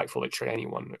and will fight for literally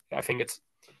anyone. I think it's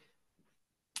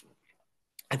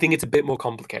a bit more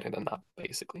complicated than that,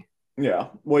 basically. Yeah.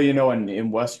 Well,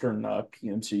 in Western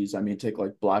PMCs, I mean, take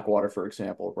like Blackwater, for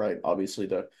example, right? Obviously,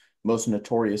 the most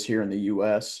notorious here in the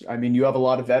US. I mean, you have a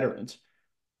lot of veterans,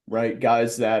 right?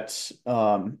 Guys that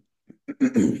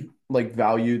like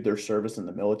valued their service in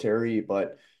the military,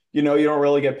 but you don't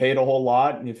really get paid a whole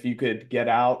lot. And if you could get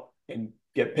out and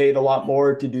get paid a lot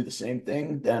more to do the same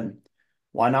thing, then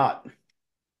why not?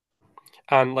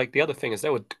 And like the other thing is they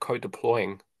were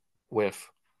co-deploying with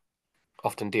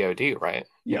often DoD, right?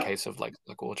 In Yeah. case of like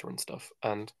water and stuff.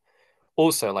 And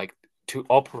also like to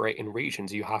operate in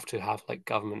regions, you have to have like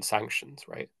government sanctions,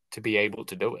 right? To be able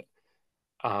to do it.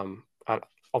 And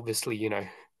obviously,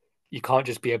 you can't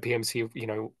just be a PMC,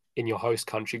 in your host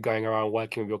country going around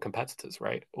working with your competitors,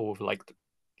 right? Or with like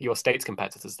your state's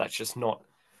competitors. That's just not,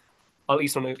 at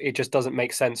least it just doesn't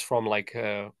make sense from like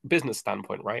a business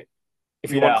standpoint, right?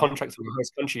 If you want Yeah. contracts in your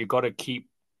host country, you got to keep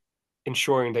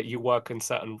ensuring that you work in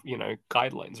certain,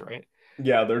 guidelines, right?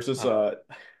 Yeah, there's this Uh,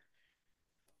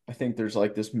 I think there's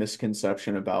like this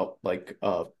misconception about like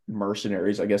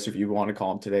mercenaries, I guess if you want to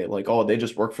call them today, like, oh, they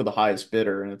just work for the highest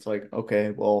bidder. And it's like,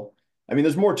 okay, well, I mean,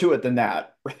 there's more to it than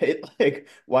that, right? Like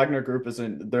Wagner Group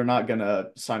isn't, they're not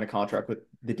gonna sign a contract with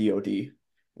the DoD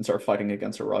and start fighting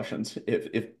against the Russians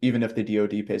if even if the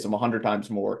DoD pays them 100 times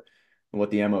more than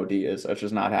what the MOD is. That's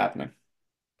just not happening.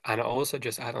 and I also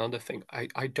just add another thing.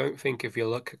 I don't think if you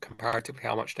look at comparatively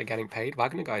how much they're getting paid,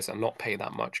 Wagner guys are not paid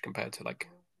that much compared to like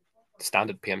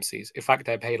standard PMCs. In fact,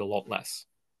 they're paid a lot less.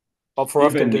 But for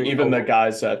often doing a Even the lot,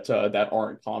 guys that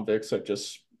aren't convicts that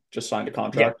just signed a yeah,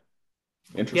 contract.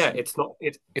 yeah, Interesting. it's not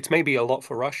it's maybe a lot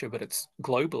for Russia, but it's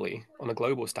globally on a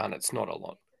global stand, it's not a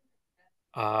lot.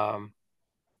 Um,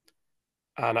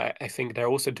 and I think they're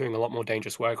also doing a lot more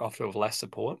dangerous work after with less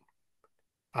support.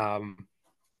 Um,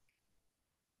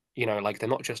 like they're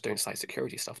not just doing site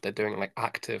security stuff; they're doing like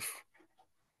active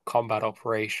combat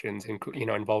operations,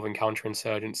 involving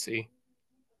counterinsurgency.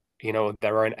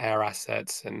 Their own air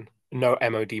assets and no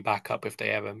MOD backup if they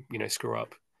ever, screw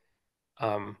up.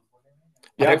 Um,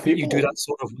 I Yeah, don't think you do people that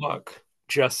sort of work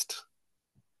just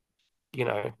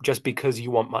because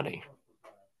you want money.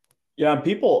 Yeah,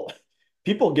 people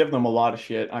give them a lot of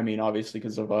shit. I mean, obviously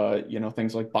because of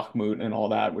things like Bakhmut and all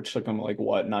that, which took them like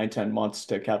what, 9, 10 months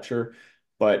to capture.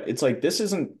 But it's like this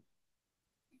isn't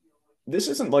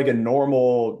like a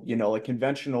normal, like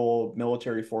conventional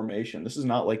military formation. This is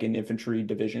not like an infantry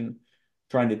division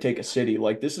trying to take a city.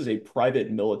 Like this is a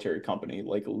private military company,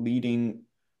 like leading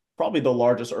probably the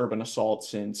largest urban assault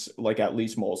since like at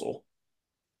least Mosul.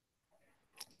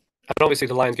 And obviously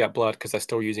the lines get blurred because they're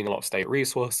still using a lot of state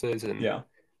resources. And Yeah.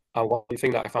 one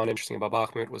thing that I found interesting about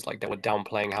Bakhmut was like they were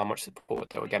downplaying how much support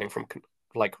they were getting from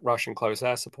like Russian close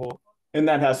air support. And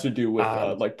that has to do with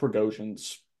And like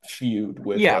Prigozhin's feud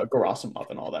with yeah, Gerasimov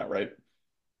and all that, right?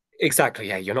 exactly.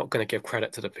 Yeah, you're not going to give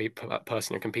credit to the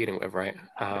person you're competing with, right?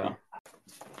 Yeah.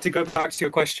 To go back to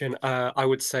your question, I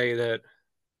would say that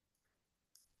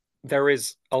there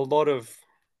is a lot of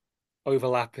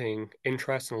overlapping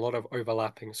interests and a lot of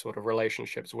overlapping sort of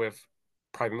relationships with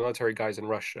private military guys in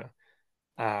Russia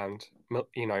and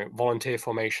volunteer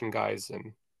formation guys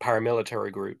and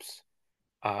paramilitary groups.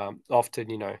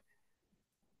 Often,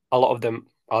 a lot of them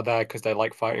are there because they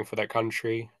like fighting for their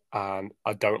country and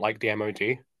I don't like the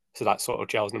MOD, so that sort of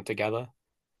gels them together.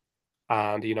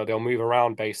 And they'll move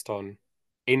around based on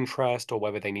interest or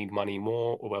whether they need money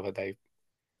more or whether they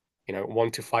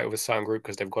want to fight with a certain group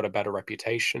because they've got a better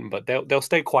reputation, but they'll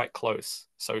stay quite close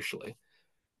socially.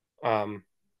 Um,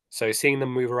 so seeing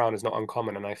them move around is not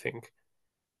uncommon, and I think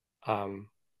um,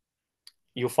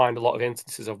 you'll find a lot of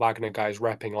instances of Wagner guys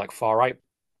repping like far right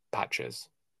patches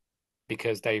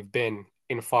because they've been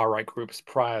in far right groups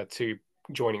prior to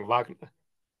joining Wagner,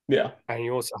 Yeah. and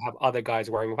you also have other guys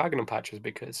wearing Wagner patches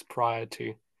because prior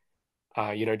to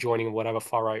joining whatever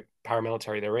far right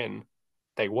paramilitary they're in,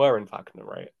 they were in Wagner,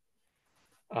 right?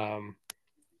 Um,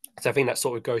 so I think that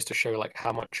sort of goes to show like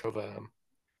how much of a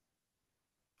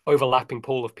overlapping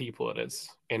pool of people it is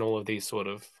in all of these sort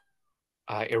of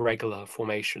irregular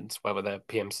formations, whether they're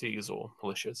PMCs or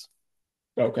militias.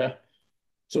 Okay.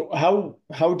 So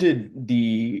how did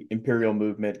the Imperial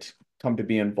movement come to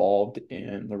be involved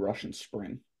in the Russian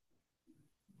Spring?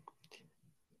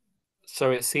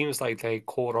 So it seems like they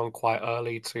caught on quite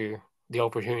early to the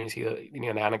opportunity that the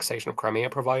annexation of Crimea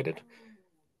provided.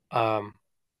 Um,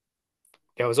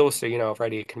 there was also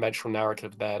already a conventional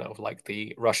narrative there of like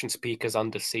the Russian speakers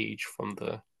under siege from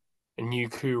the new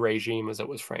coup regime as it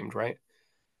was framed, right?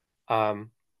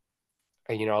 Um,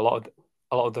 and a lot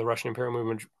of the Russian Imperial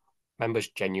movement members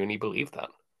genuinely believed that.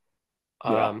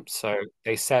 Yeah. So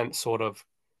they sent sort of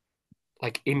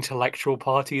like intellectual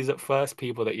parties at first,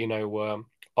 people that were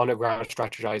on the ground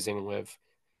strategizing with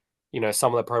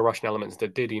some of the pro-Russian elements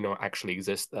that did actually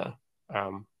exist there.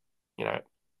 Um, you know,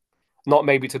 not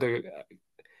maybe to the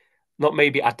not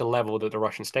maybe at the level that the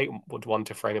Russian state would want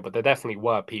to frame it, but there definitely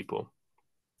were people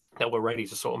that were ready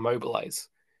to sort of mobilize.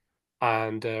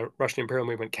 And Russian Imperial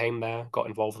movement came there, got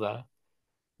involved there.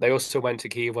 They also went to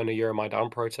Kiev when the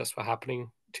Euromaidan protests were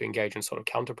happening to engage in sort of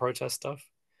counter-protest stuff.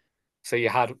 So you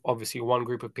had obviously one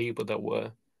group of people that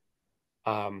were,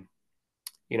 um,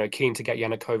 keen to get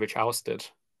Yanukovych ousted,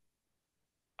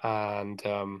 and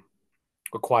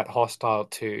were quite hostile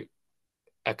to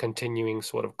a continuing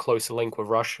sort of closer link with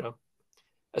Russia,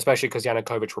 especially because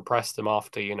Yanukovych repressed them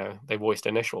after, they voiced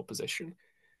initial opposition.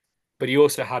 But you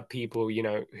also had people,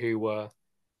 who were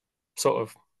sort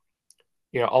of,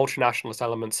 ultra nationalist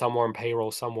elements, some were on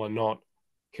payroll, some were not,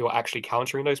 who were actually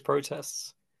countering those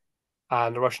protests.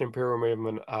 And the Russian Imperial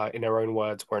movement, in their own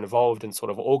words, were involved in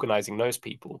sort of organizing those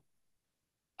people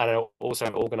and also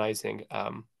organizing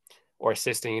or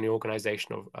assisting in the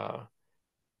organization of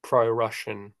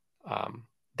pro-Russian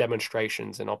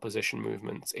demonstrations and opposition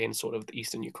movements in sort of the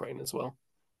eastern Ukraine as well.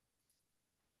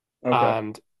 Okay.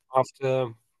 And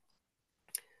after,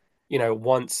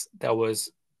 once there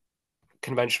was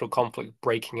conventional conflict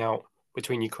breaking out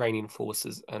between Ukrainian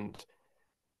forces and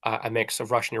a mix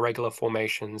of Russian irregular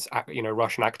formations,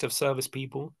 Russian active service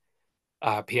people,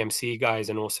 PMC guys,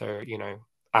 and also,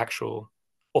 actual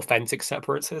authentic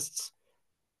separatists.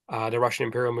 The Russian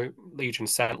Imperial Legion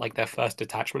sent like their first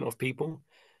detachment of people.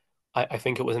 I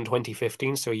think it was in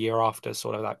 2015, so a year after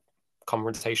sort of that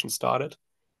conversation started.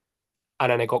 And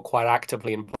then they got quite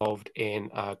actively involved in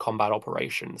combat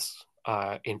operations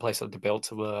in places like the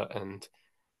Biltova and,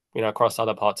 across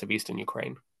other parts of eastern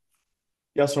Ukraine.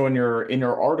 Yeah, so in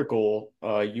your article,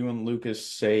 you and Lucas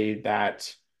say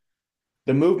that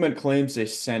the movement claims they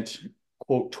sent,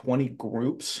 quote, 20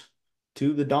 groups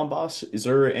to the Donbass. Is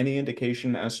there any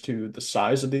indication as to the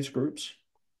size of these groups?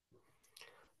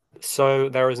 So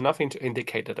there is nothing to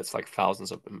indicate that it's like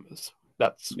thousands of members.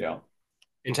 That's Yeah.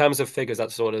 in terms of figures,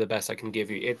 that's sort of the best I can give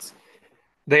you.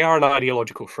 They are an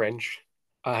ideological fringe.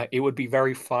 It would be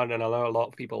very fun, and I know a lot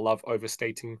of people love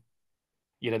overstating,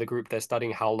 the group they're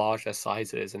studying, how large their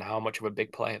size is and how much of a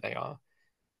big player they are.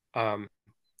 Um,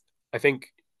 I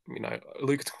think,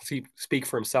 Luke can speak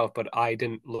for himself, but I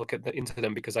didn't look into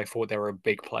them because I thought they were a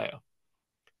big player.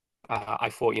 I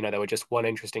thought, they were just one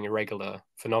interesting irregular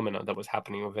phenomena that was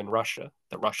happening within Russia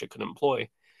that Russia could employ,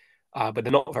 but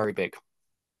they're not very big.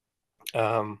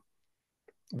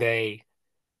 They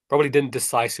probably didn't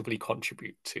decisively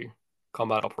contribute to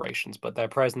combat operations, but their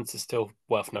presence is still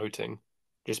worth noting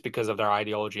just because of their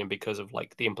ideology and because of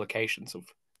like the implications of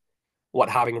what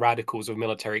having radicals with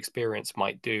military experience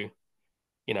might do,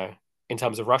 you know, in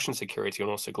terms of Russian security and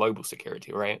also global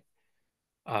security, right?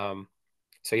 Um,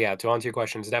 so yeah, to answer your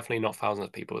question, it's definitely not thousands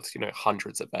of people. It's,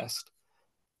 hundreds at best.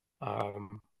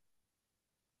 Um,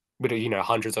 but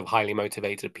hundreds of highly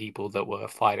motivated people that were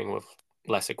fighting with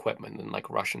less equipment than like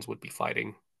Russians would be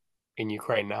fighting in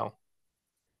Ukraine now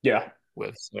Yeah.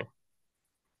 with. So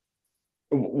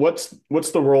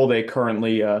What's the role they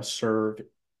currently serve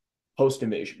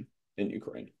post-invasion in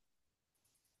Ukraine?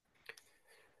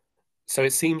 So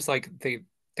it seems like they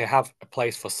have a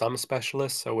place for some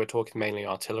specialists. So we're talking mainly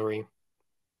artillery,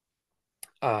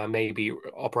 maybe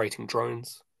operating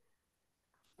drones,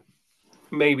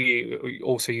 maybe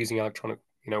also using electronic,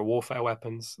 warfare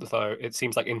weapons. Though it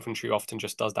seems like infantry often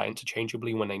just does that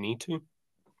interchangeably when they need to.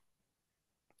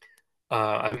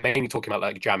 I'm mainly talking about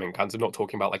like jamming guns. I'm not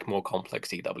talking about like more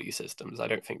complex EW systems. I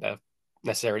don't think they're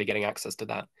necessarily getting access to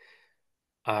that.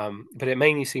 But it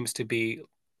mainly seems to be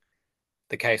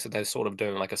the case that they're sort of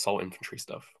doing like assault infantry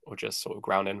stuff or just sort of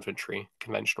ground infantry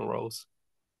conventional roles,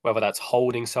 whether that's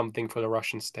holding something for the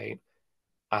Russian state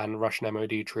and Russian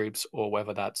MOD troops, or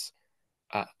whether that's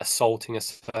assaulting a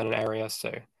certain area.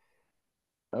 So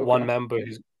one Okay. member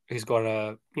who's got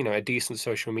a decent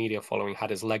social media following had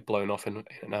his leg blown off in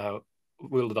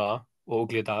Wildar or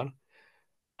Ugledar,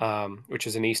 which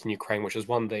is in eastern Ukraine, which is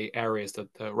one of the areas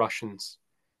that the Russians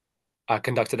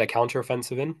conducted their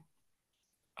counteroffensive in.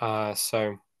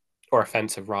 So or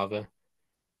offensive rather.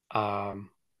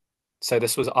 Um, so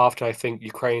this was after I think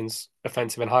Ukraine's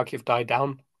offensive in Kharkiv died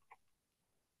down,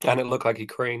 and it looked like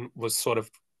Ukraine was sort of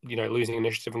losing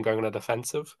initiative and going on a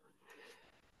defensive.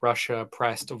 Russia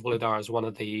pressed Volodar as one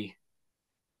of the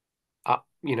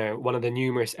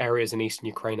numerous areas in eastern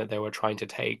Ukraine that they were trying to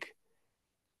take,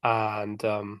 and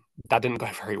that didn't go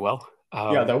very well.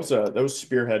 Yeah, that was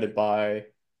spearheaded by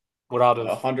Muradov,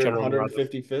 100 General Muradov.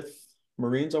 155th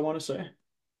Marines, I want to say.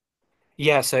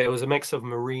 Yeah, so it was a mix of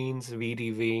Marines,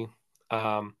 VDV,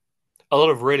 um, a lot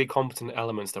of really competent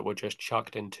elements that were just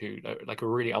chucked into like a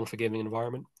really unforgiving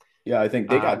environment. Yeah, I think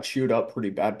they got Um, chewed up pretty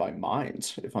bad by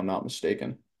mines, if I'm not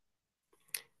mistaken.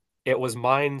 It was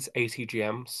mines,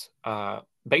 ATGMs,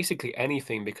 basically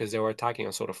anything because they were attacking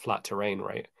on sort of flat terrain,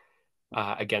 right?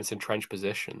 Against entrenched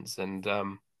positions, and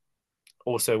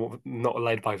also not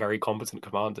led by very competent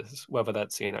commanders, whether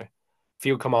that's,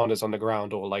 field commanders on the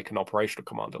ground or like an operational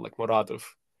commander like Muradov,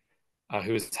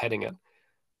 who was heading it.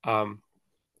 Um,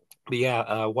 but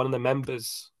yeah, one of the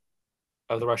members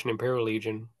of the Russian Imperial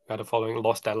Legion who had a following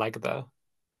lost their leg there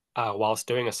whilst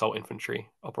doing assault infantry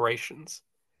operations.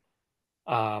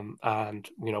 And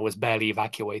was barely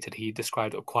evacuated. He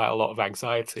described quite a lot of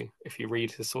anxiety if you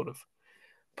read his sort of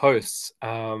posts.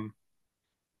 And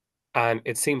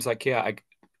it seems like,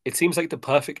 it seems like the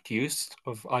perfect use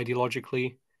of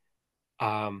ideologically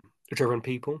driven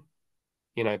people,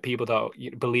 people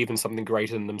that believe in something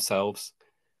greater than themselves,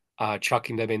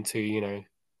 chucking them into,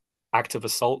 active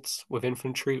assaults with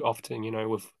infantry, often,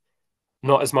 with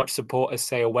not as much support as,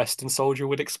 say, a Western soldier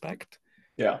would expect.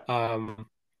 Yeah.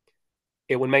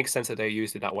 It would make sense that they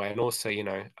used it that way. And also, you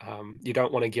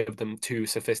don't want to give them too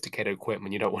sophisticated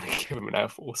equipment. You don't want to give them an air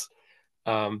force.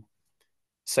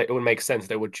 So it would make sense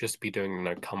they would just be doing,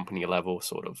 company level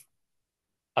sort of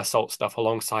assault stuff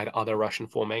alongside other Russian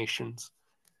formations.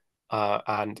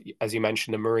 And as you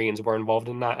mentioned, the Marines were involved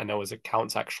in that, and there was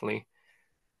accounts actually,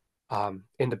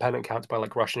 independent accounts by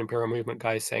like Russian Imperial Movement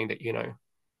guys saying that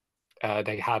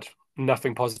they had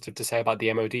nothing positive to say about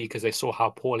the MOD because they saw how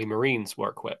poorly Marines were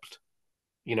equipped.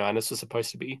 And this was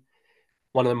supposed to be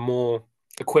one of the more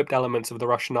equipped elements of the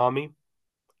Russian army,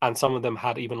 and some of them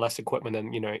had even less equipment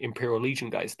than Imperial Legion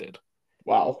guys did.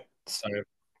 Wow. So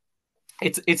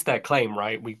it's their claim,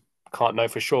 right? We can't know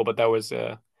for sure, but there was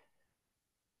a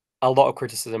lot of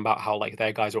criticism about how like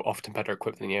their guys were often better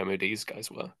equipped than the MOD's guys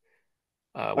were,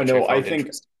 I which I know. I found think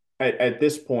interesting. at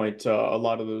this point, a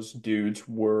lot of those dudes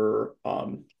were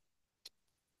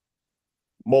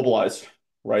mobilized,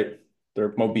 right? They're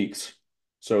Mobiques.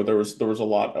 So there was a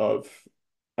lot of,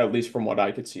 at least from what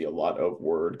I could see, a lot of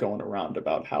word going around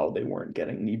about how they weren't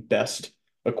getting the best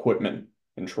equipment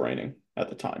and training at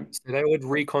the time. So they would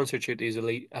reconstitute these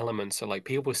elite elements. So like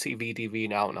people see VDV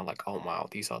now and are like, oh wow,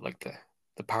 these are like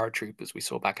the paratroopers we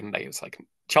saw back in the day. It's like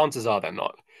chances are they're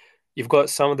not. You've got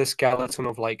some of the skeleton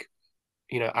of like,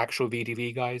 actual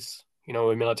VDV guys,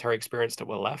 with military experience that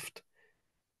were left.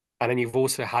 And then you've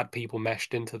also had people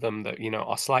meshed into them that,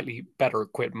 are slightly better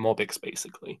equipped mobics,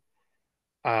 basically.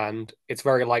 And it's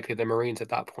very likely the Marines at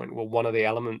that point were one of the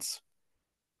elements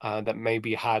that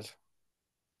maybe had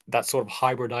that sort of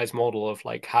hybridized model of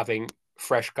like having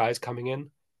fresh guys coming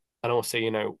in and also,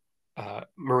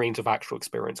 Marines of actual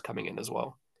experience coming in as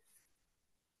well.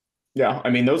 Yeah,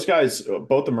 I mean those guys,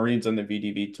 both the Marines and the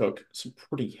VDV took some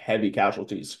pretty heavy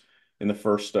casualties in the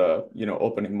first,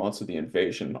 opening months of the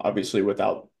invasion. Obviously,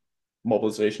 without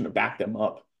mobilization to back them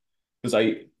up.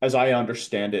 Because as I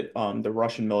understand it, the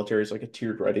Russian military is like a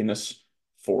tiered readiness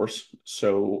force.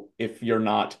 So if you're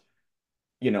not,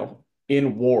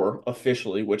 in war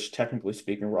officially, which technically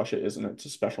speaking, Russia isn't, it's a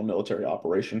special military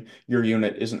operation, your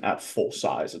unit isn't at full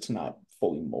size. It's not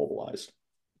fully mobilized.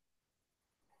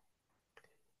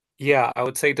 Yeah, I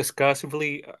would say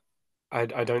discursively, I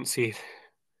don't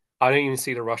even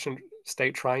see the Russian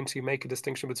state trying to make a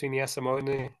distinction between the SMO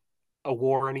and a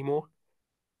war anymore.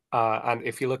 And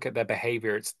if you look at their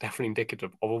behavior, it's definitely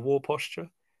indicative of a war posture.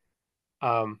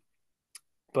 Um,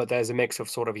 but there's a mix of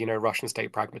sort of, Russian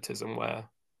state pragmatism where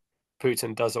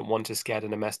Putin doesn't want to scare the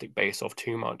domestic base off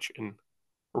too much and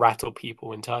rattle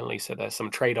people internally. So there's some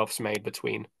trade-offs made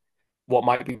between what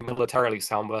might be militarily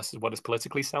sound versus what is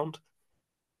politically sound.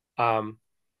 Um,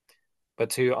 but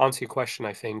to answer your question,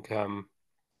 I think,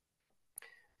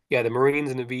 yeah, the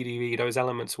Marines and the VDV, those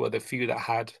elements were the few that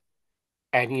had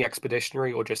any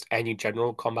expeditionary or just any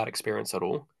general combat experience at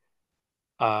all.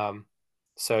 Um,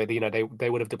 so they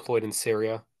would have deployed in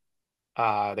Syria,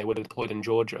 they would have deployed in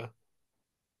Georgia,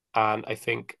 and I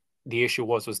think the issue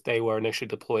was they were initially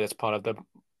deployed as part of the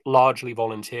largely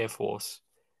volunteer force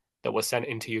that was sent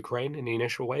into Ukraine in the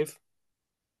initial wave.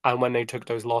 And when they took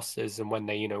those losses and when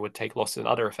they, would take losses in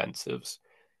other offensives,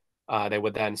 they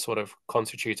were then sort of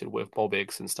constituted with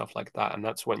Mobigs and stuff like that. And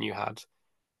that's when you had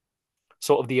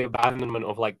sort of the abandonment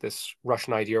of like this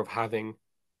Russian idea of having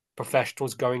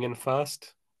professionals going in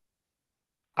first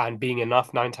and being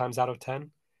enough 9 times out of 10,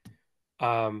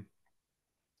 um,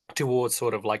 towards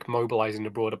sort of like mobilizing the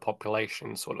broader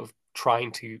population, sort of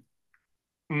trying to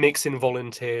mix in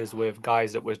volunteers with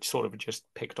guys that were sort of just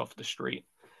picked off the street.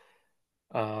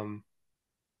 Um,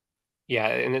 yeah,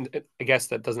 and I guess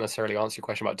that doesn't necessarily answer your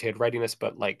question about tiered readiness,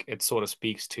 but like it sort of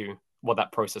speaks to what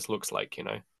that process looks like.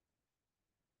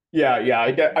 Yeah, yeah.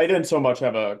 I didn't so much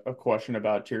have a question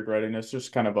about tiered readiness,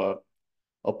 just kind of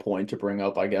a point to bring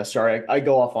up, I guess. Sorry, I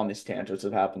go off on these tangents.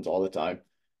 It happens all the time.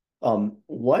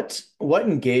 What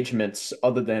engagements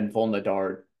other than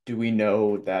Volnodar do we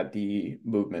know that the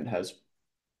movement has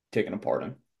taken a part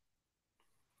in?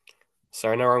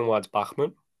 So in their own words,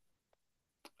 Bakhmut,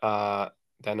 uh,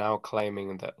 they're now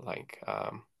claiming that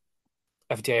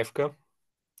Avdiivka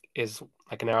is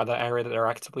like another area that they're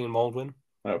actively involved in.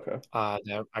 Okay.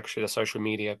 They're actually the social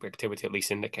media activity at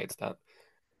least indicates that.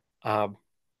 Um,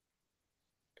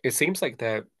 it seems like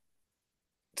they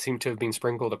seem to have been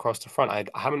sprinkled across the front. I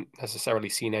haven't necessarily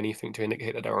seen anything to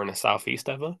indicate that they're in the southeast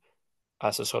ever,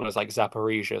 as a sort of like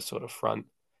Zaporizhia sort of front,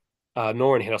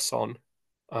 nor in Kherson.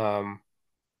 Um,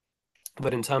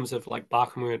 but in terms of like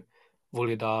Bakhmut,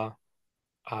 Volodar,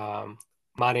 um,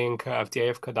 Mariinka,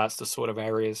 Avdiivka, that's the sort of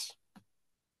areas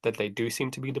that they do seem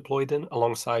to be deployed in,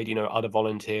 alongside other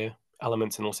volunteer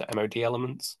elements and also MOD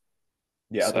elements.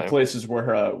 Yeah, the So, places where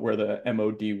the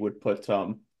MOD would put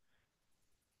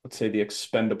let's say the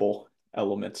expendable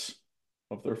elements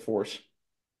of their force.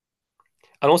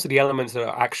 and also the elements that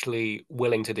are actually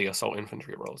willing to do assault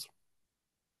infantry roles,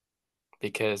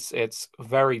 because it's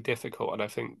very difficult, and I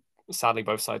think sadly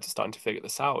both sides are starting to figure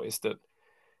this out, is that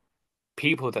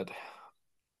people that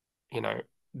you know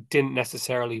didn't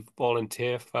necessarily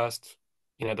volunteer first,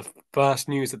 the first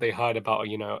news that they heard about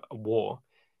a war,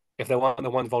 if they weren't the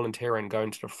ones volunteering going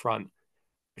to the front,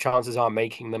 chances are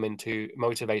making them into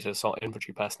motivated assault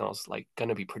infantry personnel is like going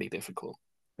to be pretty difficult.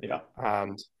 Yeah.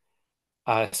 And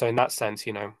so in that sense,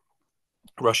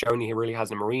 Russia only really has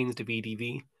the Marines, the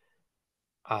VDV,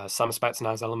 some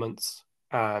Spetsnaz elements,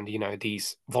 and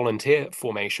these volunteer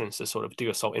formations to sort of do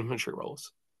assault infantry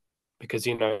roles, because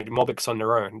Mobics on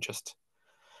their own just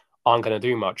aren't going to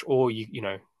do much. Or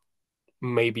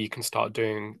maybe you can start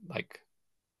doing like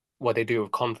what they do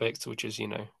with convicts, which is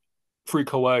through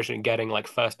coercion getting like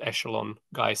first echelon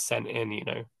guys sent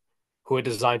in, who are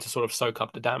designed to sort of soak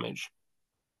up the damage.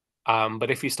 But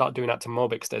if you start doing that to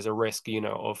Mobics, there's a risk,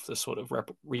 of the sort of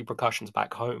repercussions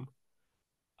back home,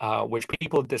 which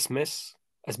people dismiss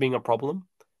as being a problem.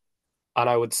 And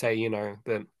I would say,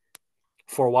 that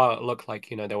for a while it looked like,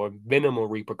 there were minimal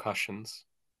repercussions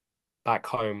back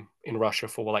home in Russia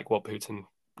for like what Putin,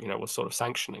 was sort of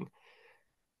sanctioning.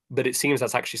 But it seems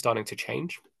that's actually starting to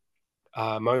change.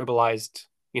 Mobilized,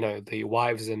 the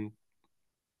wives and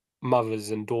mothers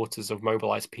and daughters of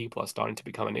mobilized people are starting to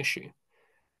become an issue.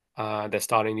 They're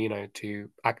starting, to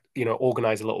act,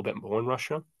 organize a little bit more in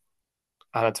Russia.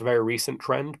 And it's a very recent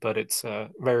trend, but it's a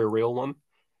very real one.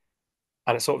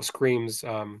 And it sort of screams,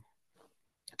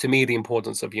 to me, the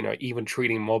importance of, even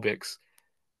treating Mobics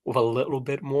with a little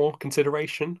bit more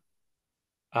consideration.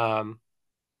 Um,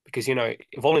 because,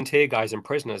 volunteer guys and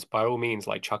prisoners, by all means,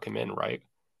 like chuck them in, right?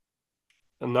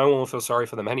 And no one will feel sorry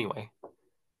for them anyway.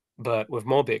 But with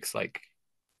Mobics, like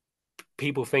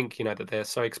people think, that they're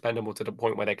so expendable to the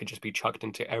point where they could just be chucked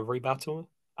into every battle.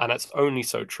 And that's only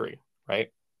so true,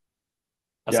 right?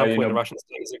 At Yeah, some point, the Russian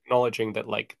state is acknowledging that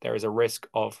like there is a risk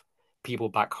of people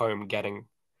back home getting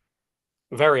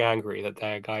very angry that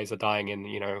their guys are dying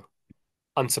in,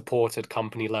 unsupported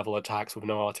company level attacks with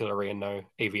no artillery and no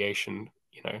aviation,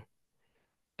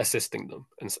 assisting them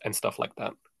and stuff like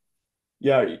that.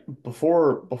 yeah,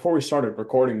 before we started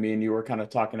recording, me and you were kind of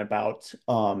talking about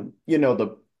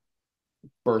the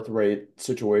birth rate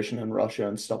situation in Russia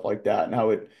and stuff like that, and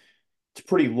how it's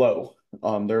pretty low.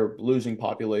 They're losing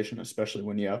population, especially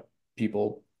when you have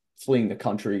people fleeing the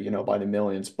country, by the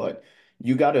millions. But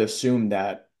you got to assume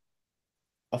that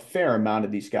a fair amount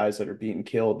of these guys that are being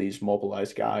killed, these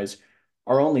mobilized guys,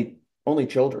 are only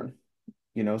children,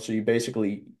 So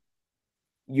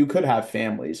you could have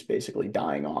families basically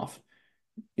dying off.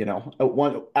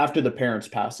 One after the parents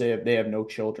pass, they have no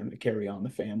children to carry on the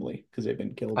family because they've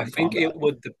been killed I in think it combat.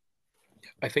 would.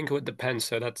 I think it would depend.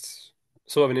 So that's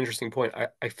sort of an interesting point.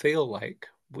 I feel like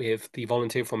with the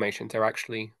volunteer formation,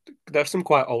 there's some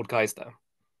quite old guys there.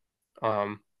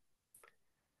 Um,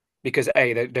 because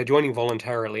they're joining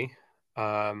voluntarily,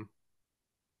 um,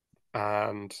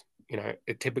 and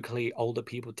typically older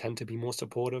people tend to be more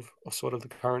supportive of sort of the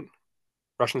current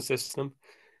Russian system.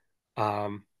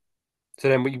 Um, so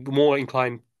then we're more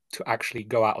inclined to actually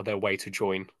go out of their way to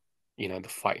join, the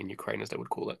fight in Ukraine, as they would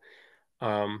call it.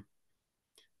 Um,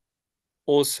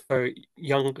 Also,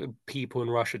 young people in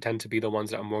Russia tend to be the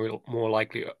ones that are more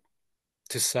likely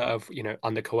to serve,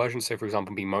 under coercion. So, for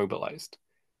example, be mobilized.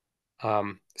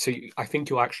 I think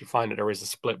you'll actually find that there is a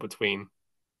split between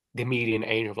the median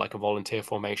age of like a volunteer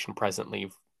formation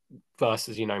presently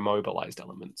versus, mobilized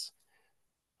elements.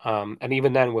 And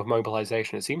even then, with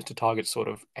mobilization, it seems to target sort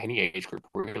of any age group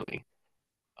really.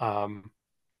 Um,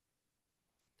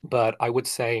 But I would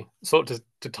say, sort of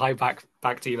to tie back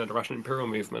to the Russian Imperial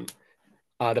movement,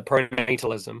 the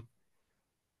pronatalism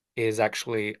is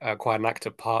actually quite an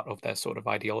active part of their sort of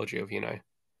ideology of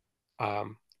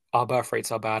um, our birth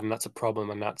rates are bad and that's a problem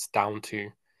and that's down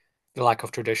to the lack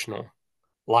of traditional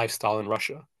lifestyle in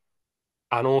Russia,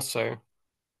 and also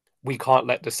we can't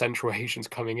let the Central Asians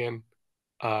coming in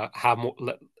have more.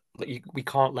 We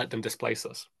can't let them displace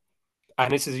us.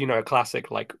 And this is a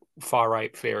classic like far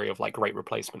right theory of like great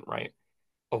replacement, right?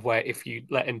 Of where if you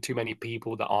let in too many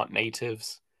people that aren't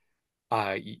natives,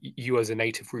 you as a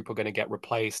native group are going to get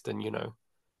replaced, and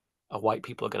white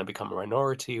people are going to become a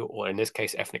minority, or in this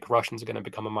case, ethnic Russians are going to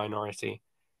become a minority.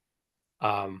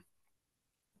 Um,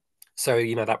 so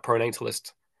that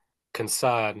pronatalist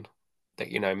concern that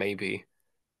maybe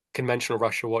conventional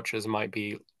Russia watchers might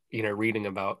be reading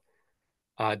about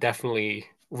definitely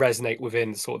resonate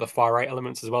within sort of the far right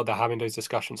elements as well. They're having those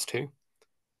discussions too,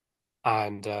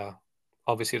 and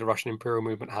obviously the Russian imperial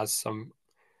movement has some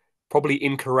probably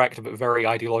incorrect but very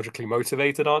ideologically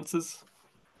motivated answers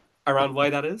around why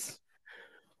that is.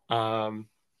 Um,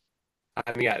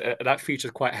 and yeah, that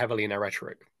features quite heavily in their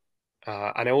rhetoric.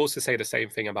 And I also say the same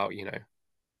thing about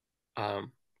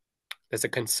um, there's a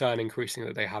concern increasing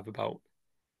that they have about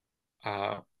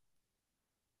uh,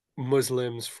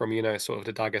 Muslims from sort of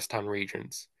the Dagestan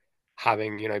regions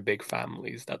having big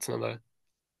families. That's another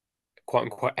quote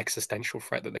unquote existential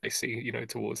threat that they see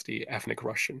towards the ethnic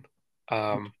Russian.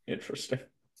 Interesting.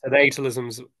 So the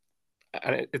natalism's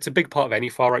and it's a big part of any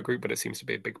far right group, but it seems to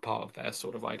be a big part of their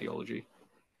sort of ideology.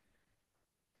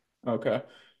 Okay.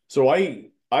 So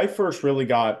I first really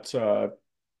got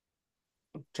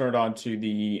turned on to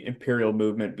the Imperial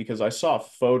movement because I saw a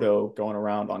photo going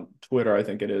around on Twitter, I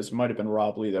think it is. It might have been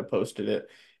Rob Lee that posted it.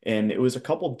 And it was a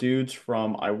couple dudes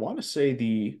from, I want to say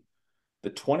the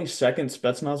 22nd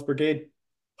Spetsnaz Brigade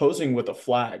posing with a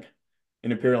flag,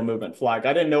 an Imperial movement flag.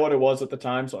 I didn't know what it was at the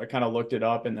time, so I kind of looked it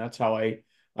up, and that's how I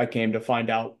came to find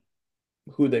out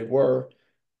who they were.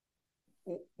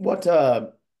 What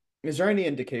is there any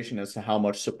indication as to how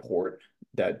much support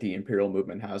that the Imperial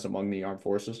movement has among the armed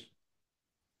forces?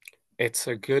 It's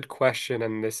a good question,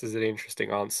 and this is an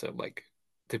interesting answer. Like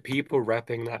the people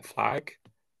repping that flag,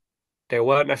 they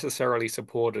weren't necessarily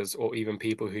supporters or even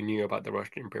people who knew about the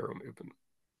Russian imperial movement.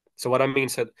 So what I mean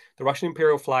is that the Russian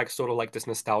imperial flag is sort of like this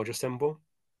nostalgia symbol,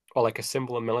 or like a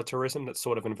symbol of militarism that's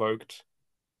sort of invoked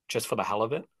just for the hell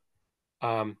of it.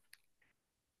 Um,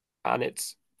 and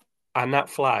it's and that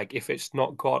flag, if it's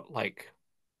not got like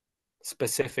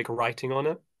specific writing on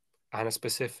it and a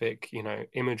specific,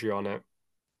 imagery on it,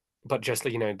 but just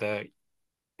the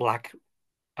black,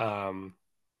 I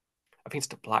think it's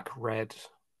the black red.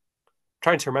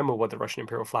 Trying to remember what the Russian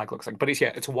imperial flag looks like, but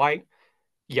it's white,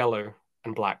 yellow,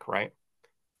 and black, right?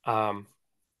 Um,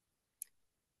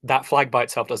 that flag by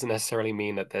itself doesn't necessarily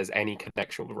mean that there's any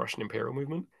connection with the Russian imperial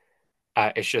movement.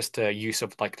 It's just a use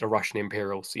of like the Russian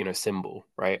imperial, symbol,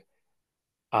 right?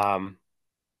 Um,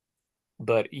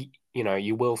 but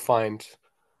you will find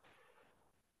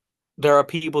there are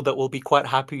people that will be quite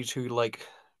happy to like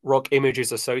rock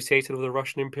images associated with the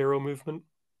Russian imperial movement,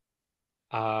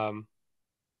 um,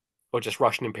 or just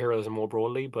Russian imperialism more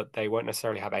broadly, but they won't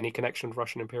necessarily have any connection with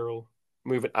Russian imperial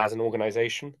movement as an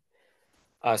organization.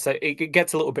 So it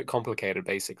gets a little bit complicated,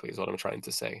 basically, is what I'm trying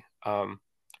to say.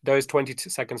 Those 22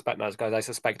 second Spetsnaz guys, I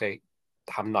suspect they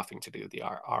have nothing to do with the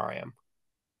RIM.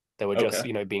 They were just,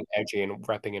 Okay. being edgy and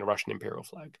repping in a Russian imperial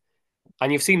flag.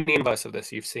 And you've seen the inverse of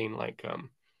this. You've seen like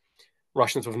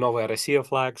Russians with Novaya Rossiya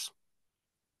flags,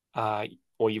 uh,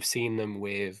 or you've seen them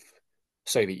with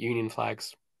Soviet Union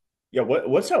flags. Yeah,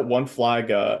 what's that one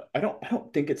flag? I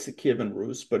don't think it's the Kievan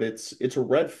Rus, but it's a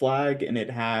red flag and it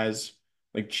has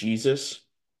like Jesus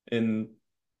in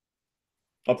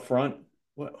up front.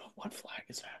 What flag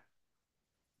is that?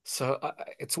 So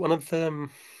it's one of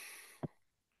them.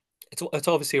 It's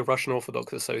obviously a Russian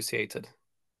Orthodox associated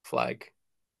flag,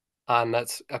 and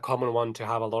that's a common one to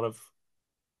have a lot of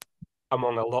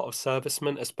among a lot of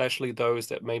servicemen, especially those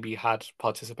that maybe had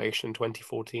participation in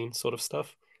 2014 sort of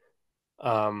stuff.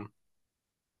 Um,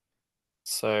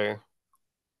 so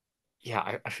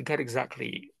yeah, I forget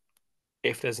exactly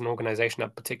if there's an organization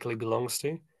that particularly belongs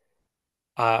to.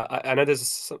 I know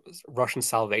there's Russian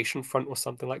Salvation Front or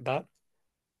something like that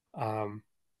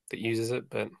that uses it,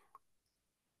 but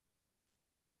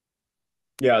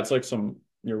Yeah, it's like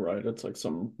you're right. It's like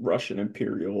some Russian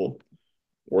Imperial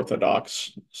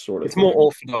Orthodox sort of it's more thing.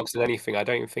 orthodox than anything. I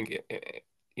don't think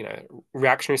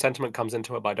reactionary sentiment comes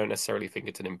into it, but I don't necessarily think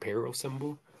it's an imperial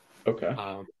symbol. Okay,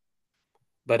 Um,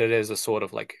 but it is a sort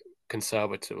of like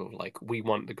conservative, like we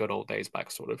want the good old days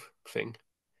back sort of thing.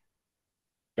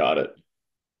 got it.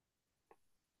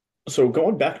 So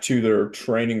going back to their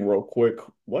training real quick,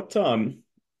 well,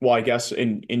 I guess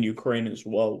in Ukraine as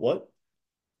well, what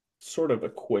sort of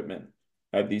equipment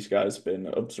have these guys been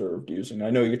observed using? I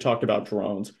know you talked about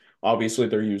drones. Obviously,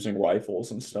 they're using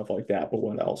rifles and stuff like that, but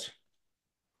what else?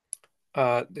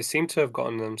 They seem to have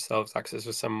gotten themselves access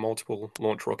to some multiple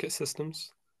launch rocket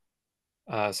systems,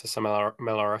 so some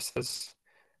MLRSs.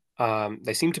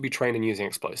 They seem to be trained in using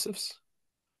explosives.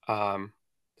 Um,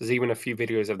 there's even a few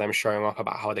videos of them showing off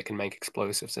about how they can make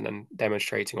explosives and then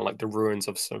demonstrating on like the ruins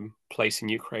of some place in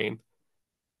Ukraine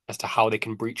as to how they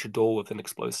can breach a door with an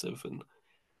explosive. And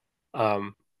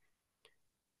um,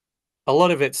 a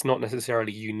lot of it's not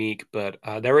necessarily unique, but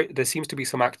there seems to be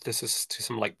some access to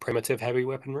some like primitive heavy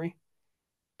weaponry.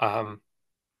 Um,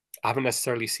 I haven't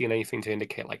necessarily seen anything to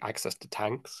indicate like access to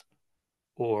tanks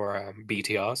or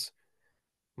BTRs,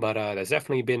 but there's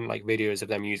definitely been like videos of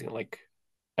them using like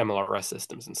MLRS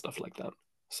systems and stuff like that.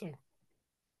 So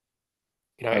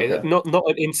Okay. not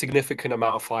an insignificant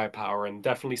amount of firepower, and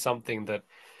definitely something that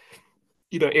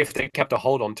if they kept a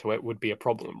hold onto it, would be a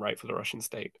problem, right, for the Russian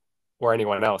state or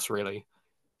anyone else, really.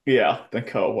 Yeah,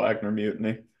 think Wagner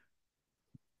mutiny.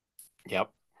 Yep.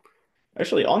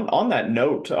 Actually, on that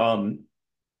note,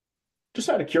 just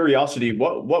out of curiosity,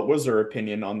 what was their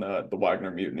opinion on the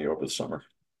Wagner mutiny over the summer?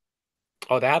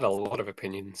 Oh, they had a lot of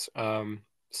opinions.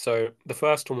 So the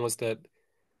first one was that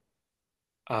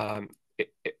um,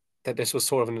 that this was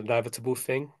sort of an inevitable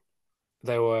thing.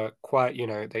 They were quite,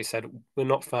 they said we're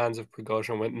not fans of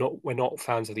Prigozhin, we're not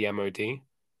fans of the MOD,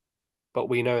 but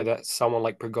we know that someone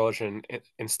like Prigozhin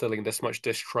instilling this much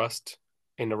distrust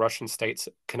in the Russian states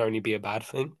can only be a bad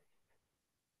thing.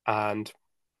 And,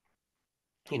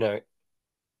 you know,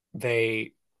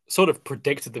 they sort of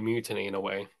predicted the mutiny in a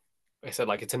way. They said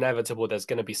like it's inevitable. There's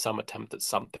going to be some attempt at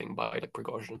something by like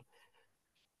Prigozhin.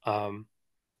 Um,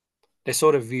 they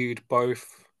sort of viewed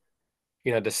both,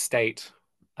 the state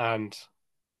and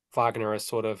Wagner as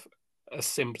sort of a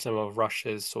symptom of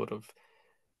Russia's sort of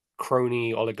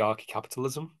crony oligarchy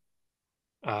capitalism.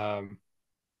 Um,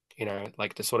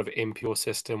 like the sort of impure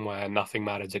system where nothing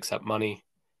matters except money,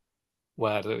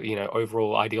 where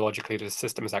overall ideologically the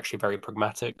system is actually very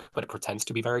pragmatic, but it pretends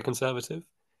to be very conservative.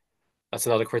 That's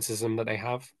another criticism that they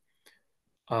have.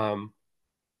 Um,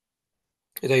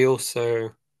 they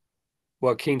also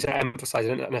were keen to emphasize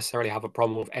they didn't necessarily have a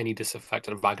problem with any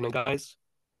disaffected Wagner guys.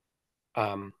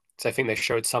 So I think they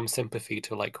showed some sympathy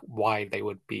to like why they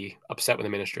would be upset with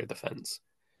the Ministry of Defense.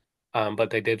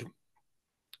 But they did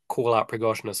call out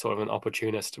Prigozhin as sort of an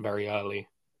opportunist very early.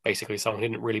 Basically, someone who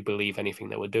didn't really believe anything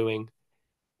they were doing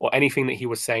or anything that he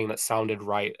was saying that sounded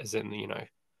right, as in,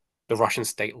 the Russian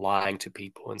state lying to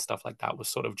people and stuff like that was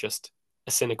sort of just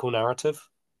a cynical narrative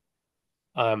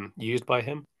used by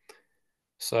him.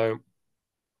 So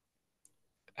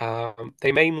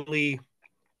they mainly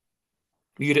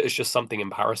viewed it as just something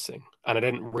embarrassing, and I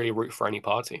didn't really root for any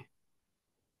party.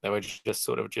 They were just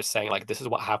sort of just saying like, this is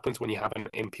what happens when you have an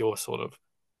impure sort of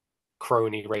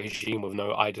crony regime with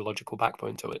no ideological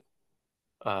backbone to it.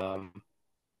 Um,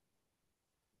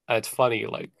 and it's funny,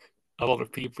 like a lot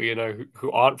of people,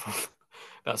 who aren't from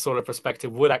that sort of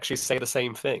perspective would actually say the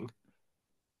same thing.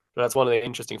 But that's one of the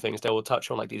interesting things. They will touch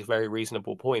on like these very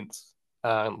reasonable points,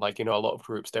 and like a lot of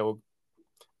groups they will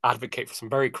advocate for some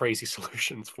very crazy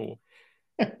solutions for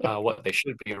what they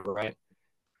should be, right?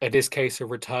 In this case, a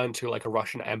return to like a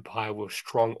Russian empire with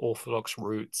strong Orthodox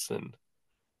roots and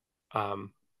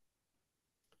um,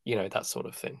 that sort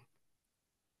of thing.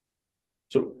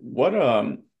 So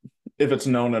if it's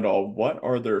known at all, what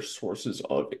are their sources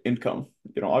of income?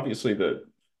 Obviously the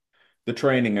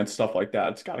training and stuff like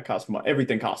that, it's gotta cost money.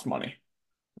 Everything costs money,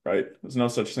 right? There's no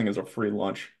such thing as a free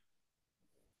lunch.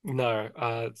 No,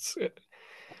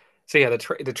 so yeah,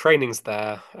 the training's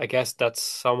there. I guess that's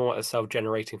somewhat a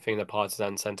self-generating thing. The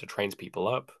Partisan Center trains people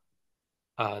up.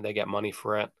 They get money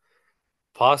for it.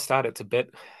 Past that, it's a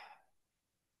bit,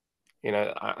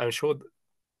 I'm sure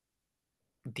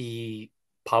the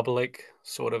public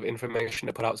sort of information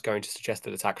they put out is going to suggest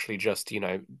that it's actually just,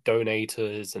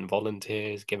 donators and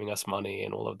volunteers giving us money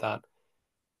and all of that.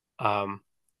 Um,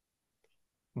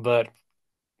 but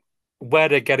where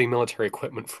they're getting military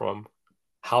equipment from,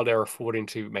 how they're affording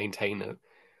to maintain it,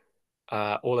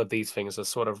 all of these things have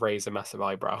sort of raised a massive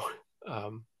eyebrow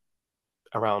um,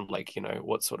 around, like,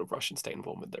 what sort of Russian state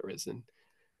involvement there is. And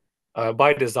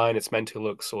by design, it's meant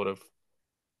to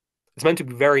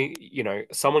be very,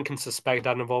 someone can suspect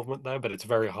that involvement there, but it's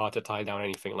very hard to tie down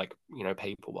anything like,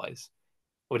 paper wise,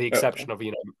 with the Okay. exception of,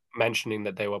 mentioning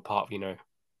that they were part of,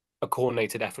 a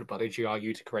coordinated effort by the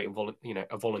GRU to create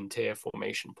a volunteer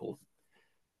formation pool.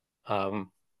 Um,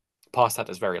 Past that,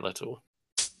 there's very little.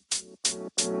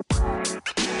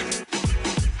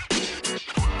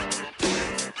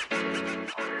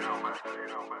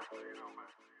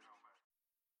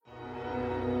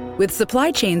 With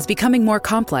supply chains becoming more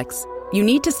complex, you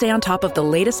need to stay on top of the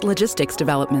latest logistics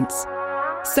developments.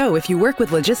 So if you work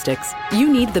with logistics, you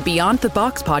need the Beyond the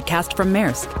Box podcast from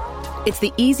Maersk. It's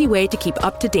the easy way to keep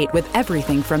up to date with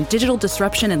everything from digital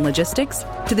disruption in logistics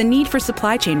to the need for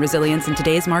supply chain resilience in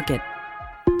today's market.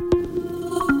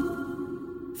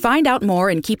 Find out more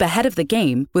and keep ahead of the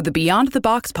game with the Beyond the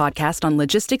Box podcast on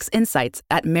logistics insights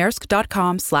at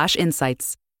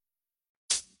maersk.com/insights.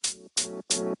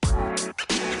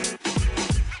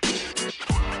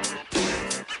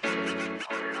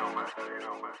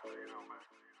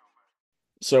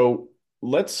 So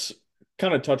let's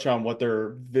kind of touch on what their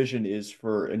vision is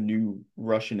for a new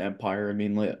Russian empire. I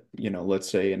mean, let's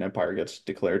say an empire gets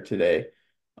declared today.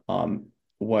 Um,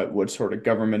 what sort of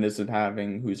government is it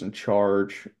having? Who's in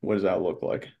charge? What does that look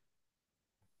like?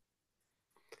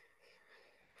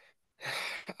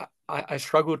 I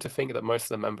struggle to think that most of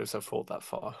the members have thought that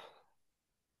far.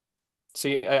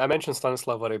 See, I mentioned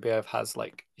Stanislav Vorobyev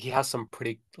he has some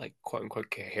pretty like quote unquote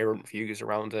coherent views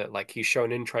around it. Like he's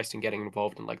shown interest in getting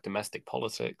involved in like domestic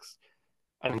politics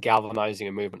and galvanizing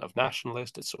a movement of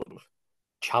nationalists to sort of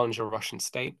challenge the Russian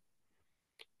state.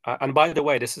 And by the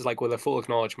way, this is like with a full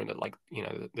acknowledgement that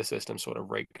the system's sort of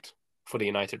rigged for the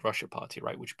United Russia Party,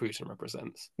 right, which Putin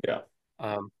represents. Yeah.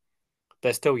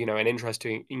 There's still an interest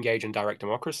to engage in direct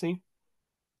democracy,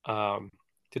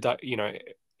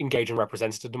 engage in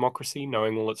representative democracy,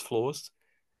 knowing all its flaws.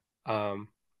 Past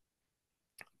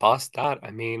that, I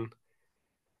mean,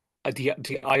 the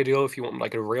ideal, if you want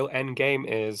like a real end game,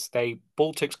 is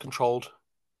Baltics controlled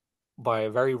by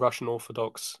a very Russian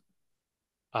Orthodox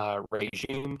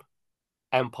regime,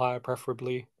 empire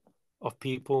preferably, of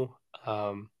people.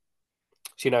 So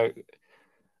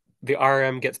the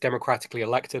RM gets democratically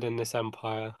elected in this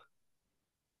empire,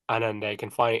 and then they can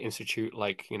finally institute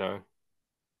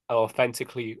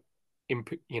authentically,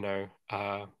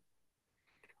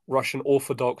 Russian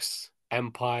Orthodox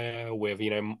empire with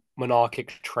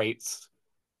monarchic traits,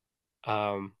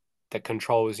 that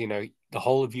controls the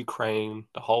whole of Ukraine,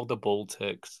 the whole of the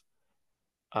Baltics,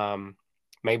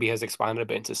 maybe has expanded a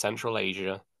bit into Central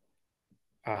Asia,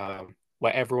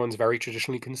 where everyone's very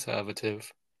traditionally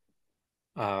conservative.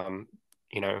 There's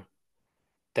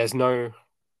no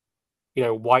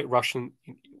white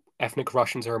ethnic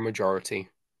Russians are a majority.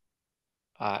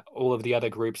 All of the other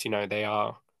groups, they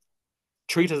are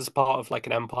treated as part of like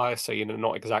an empire, so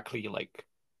not exactly like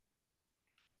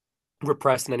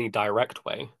repressed in any direct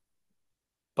way,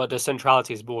 but the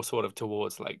centrality is more sort of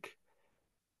towards like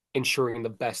ensuring the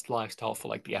best lifestyle for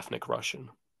like the ethnic Russian,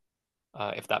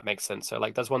 if that makes sense. So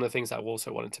like that's one of the things I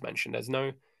also wanted to mention.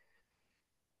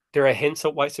 There are hints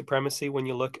of white supremacy when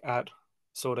you look at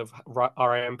sort of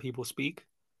RAM people speak.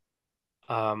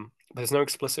 There's no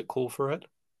explicit call for it.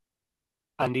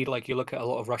 Indeed, like you look at a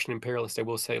lot of Russian imperialists, they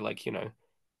will say like,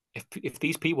 if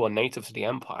these people are native to the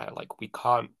empire, like we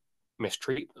can't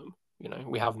mistreat them.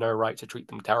 We have no right to treat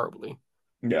them terribly.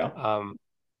 Yeah.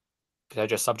 They're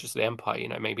just subjects to the empire.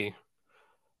 Maybe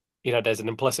there's an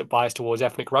implicit bias towards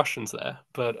ethnic Russians there,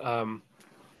 but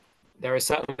there is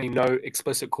certainly no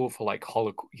explicit call for like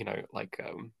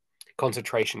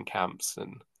concentration camps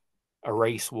and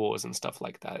race wars and stuff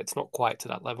like that. It's not quite to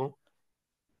that level.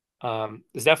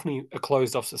 There's definitely a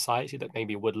closed off society that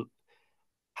maybe would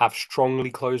have strongly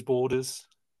closed borders.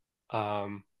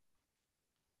 It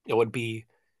would be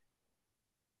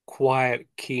quite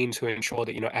keen to ensure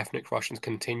that ethnic Russians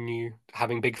continue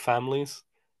having big families.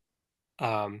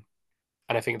 And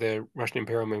I think the Russian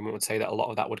Imperial movement would say that a lot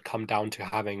of that would come down to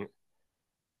having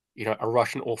a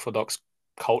Russian Orthodox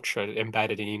culture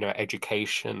embedded in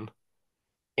education,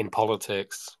 in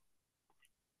politics,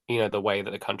 the way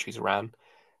that the country's ran.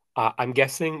 I'm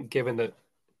guessing, given that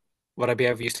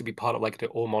Vorobyev used to be part of like the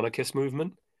all monarchist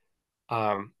movement,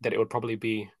 that there would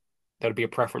be a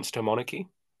preference to monarchy.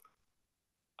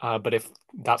 But if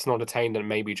that's not attained, then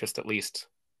maybe just at least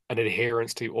an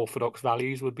adherence to Orthodox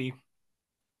values would be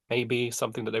maybe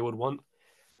something that they would want.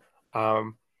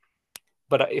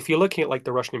 But if you're looking at like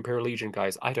the Russian Imperial Legion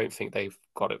guys, I don't think they've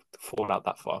got it thought out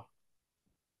that far.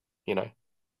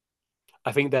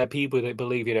 I think they're people that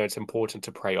believe, it's important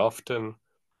to pray often.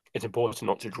 It's important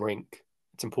not to drink.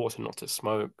 It's important not to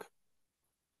smoke.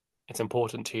 It's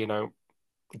important to,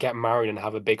 get married and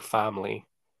have a big family.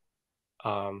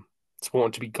 It's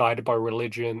important to be guided by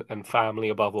religion and family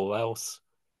above all else.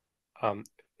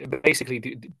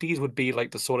 Basically, these would be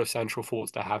like the sort of central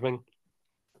thoughts they're having.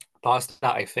 Past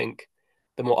that, I think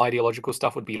the more ideological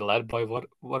stuff would be led by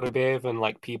Vorobyev and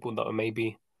like people that are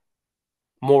maybe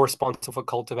more responsible for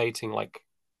cultivating like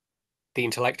the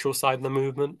intellectual side of the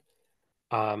movement.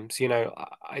 So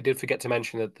I did forget to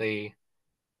mention that the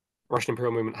Russian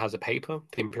Imperial movement has a paper,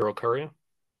 the Imperial Courier.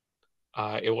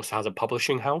 It also has a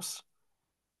publishing house.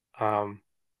 Um,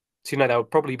 so there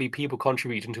would probably be people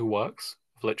contributing to works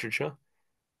of literature,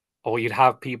 or you'd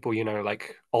have people,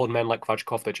 like old men like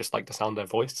Vajkov that just like the sound of their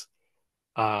voice,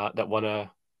 that want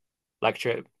to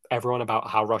lecture everyone about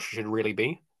how Russia should really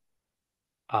be.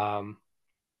 Um,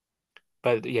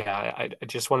 but yeah, I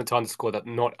just wanted to underscore that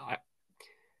not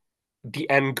the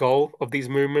end goal of these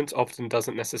movements often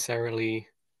doesn't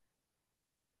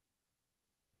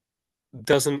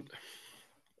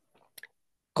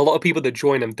a lot of people that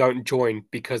join them don't join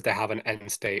because they have an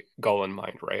end state goal in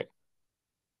mind, right?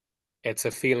 It's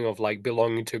a feeling of like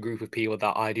belonging to a group of people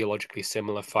that are ideologically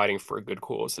similar, fighting for a good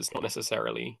cause. It's not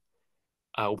necessarily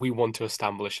we want to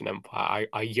establish an empire.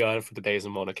 I yearn for the days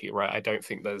of monarchy, right? I don't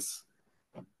think there's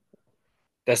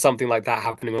something like that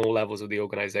happening on all levels of the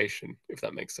organization, if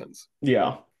that makes sense.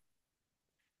 Yeah.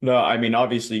 No, I mean,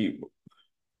 obviously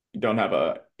you don't have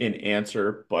an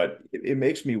answer, but it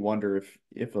makes me wonder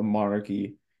if a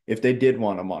monarchy, if they did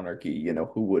want a monarchy,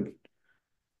 who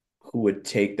would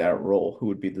take that role? Who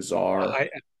would be the czar?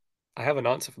 I have an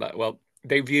answer for that. Well,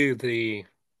 they view the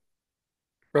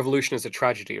revolution as a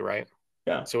tragedy, right?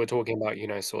 Yeah. So we're talking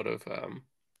about, sort of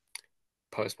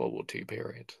post World War II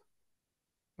period.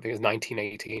 I think it's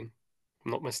 1918, if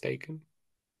I'm not mistaken.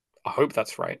 I hope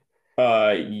that's right.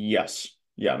 Yes.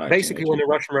 Yeah, Basically, when 1918. the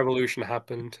Russian Revolution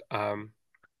happened,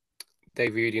 they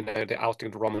viewed, the ousting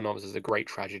of the Romanovs as a great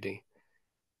tragedy.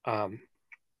 Um,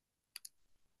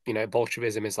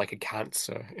 Bolshevism is like a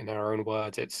cancer, in their own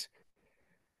words. It's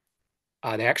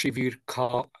they actually viewed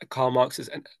Karl Marx as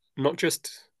not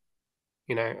just,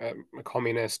 a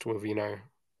communist with,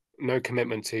 no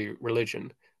commitment to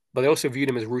religion, but they also viewed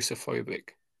him as Russophobic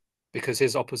because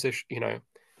his opposition,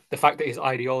 the fact that his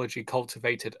ideology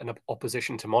cultivated an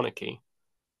opposition to monarchy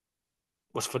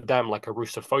was for them like a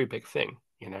Russophobic thing,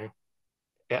 It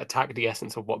attacked the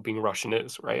essence of what being Russian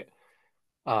is, right?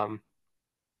 Um,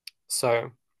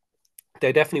 so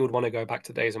they definitely would want to go back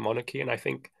to days of monarchy. And I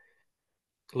think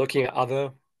looking at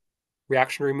other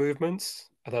reactionary movements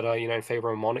that are, in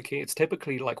favor of monarchy, it's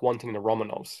typically like wanting the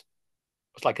Romanovs.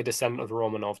 It's like a descendant of the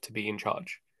Romanov to be in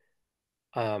charge.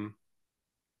 Um,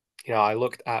 I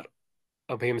looked at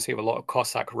a BMC with a lot of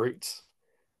Cossack roots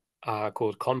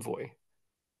called Convoy.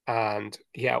 And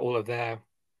yeah, all of their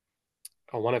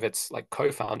one of its like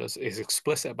co-founders is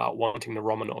explicit about wanting the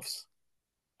Romanovs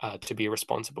to be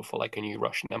responsible for like a new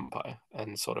Russian empire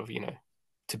and sort of,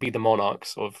 to be the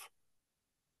monarchs of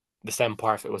this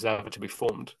empire if it was ever to be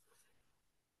formed.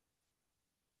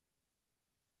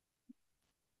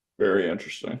 Very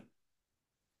interesting.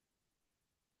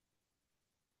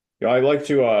 Yeah, I like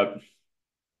to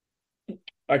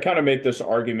I kind of make this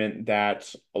argument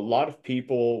that a lot of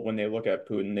people, when they look at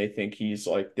Putin, they think he's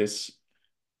like this,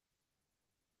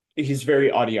 he's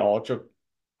very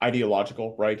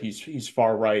ideological, right? He's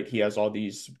far right. He has all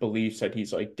these beliefs that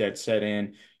he's like dead set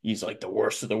in. He's like the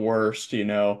worst of the worst.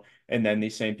 And then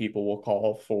these same people will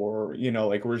call for,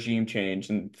 like regime change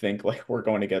and think like we're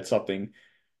going to get something,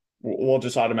 we'll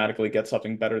just automatically get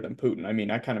something better than Putin. I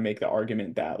mean, I kind of make the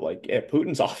argument that like, yeah,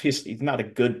 Putin's obviously he's not a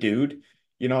good dude.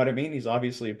 You know what I mean? He's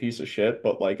obviously a piece of shit,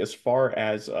 but like as far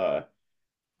as the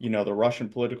Russian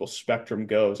political spectrum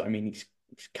goes, I mean, he's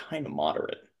kind of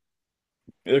moderate.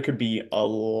 There could be a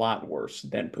lot worse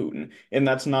than Putin. And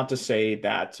that's not to say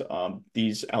that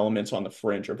these elements on the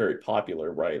fringe are very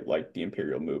popular, right? Like the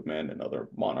Imperial movement and other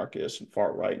monarchists and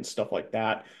far right and stuff like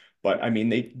that. But I mean,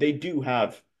 they do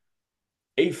have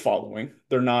a following.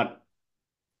 They're not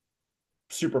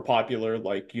super popular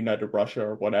like United Russia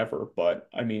or whatever, but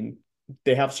I mean,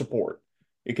 they have support.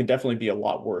 It could definitely be a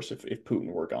lot worse if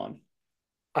Putin were gone.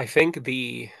 I think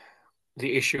the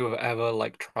issue of ever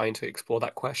like trying to explore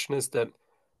that question is that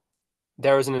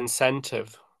there is an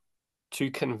incentive to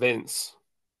convince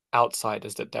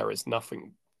outsiders that there is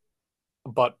nothing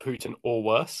but Putin or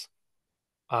worse.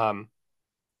 Um,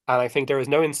 and I think there is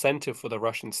no incentive for the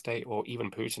Russian state or even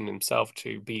Putin himself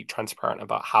to be transparent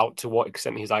about to what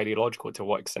extent he's ideological, to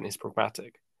what extent he's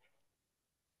pragmatic.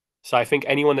 So I think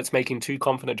anyone that's making too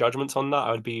confident judgments on that,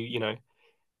 I would be,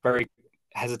 very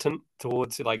hesitant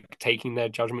towards like taking their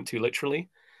judgment too literally.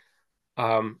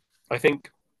 Um, I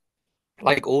think,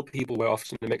 like all people, we're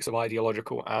often a mix of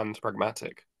ideological and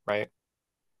pragmatic, right?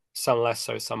 Some less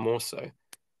so, some more so.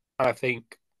 And I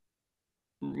think,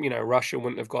 Russia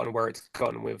wouldn't have gotten where it's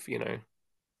gotten with,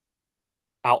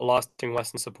 outlasting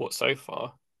Western support so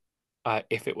far,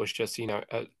 if it was just,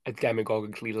 a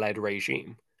demagogically led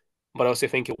regime. but I also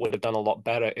think it would have done a lot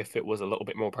better if it was a little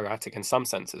bit more pragmatic in some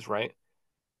senses, right?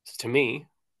 So to me,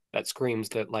 that screams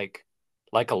that like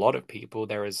a lot of people,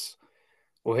 there is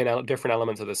within different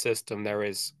elements of the system, there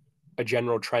is a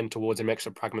general trend towards a mix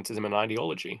of pragmatism and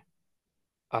ideology.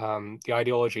 The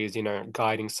ideology is,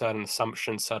 guiding certain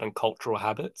assumptions, certain cultural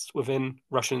habits within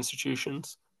Russian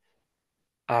institutions,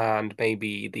 and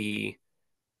maybe the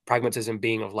pragmatism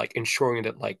being of like ensuring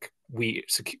that like we,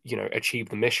 achieve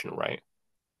the mission, right?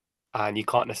 And you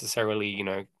can't necessarily,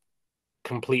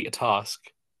 complete a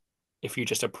task if you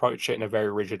just approach it in a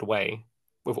very rigid way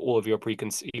with all of your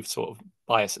preconceived sort of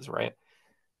biases, right?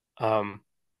 Um,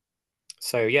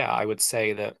 so yeah, I would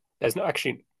say that there's no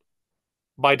actually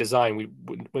by design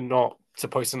we're not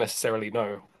supposed to necessarily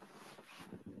know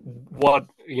what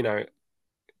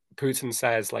Putin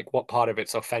says, like what part of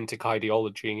it's authentic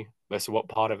ideology versus what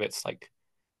part of it's like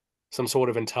some sort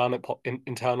of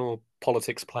internal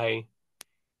politics play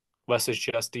versus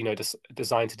just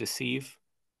designed to deceive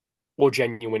or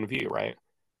genuine view, right?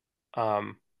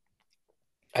 Um,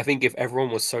 I think if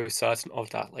everyone was so certain of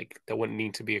that, like there wouldn't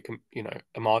need to be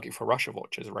a market for Russia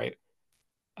watches, right?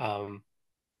 Um,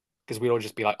 because we'd all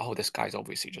just be like, oh, this guy's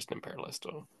obviously just an imperialist,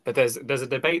 but there's a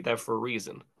debate there for a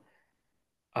reason.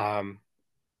 Um,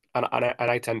 and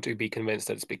I tend to be convinced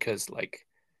that it's because like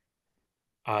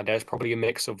there's probably a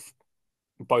mix of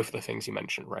both of the things you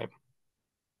mentioned, right?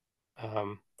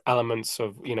 Elements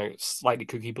of slightly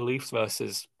kooky beliefs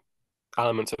versus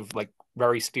elements of like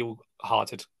very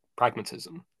steel-hearted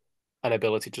pragmatism and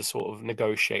ability to sort of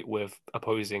negotiate with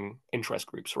opposing interest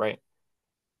groups, right?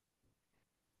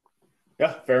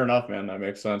 Yeah, fair enough, man. That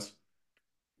makes sense.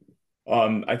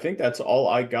 I think that's all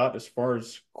I got as far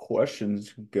as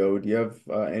questions go. Do you have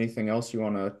anything else you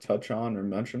want to touch on or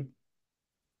mention?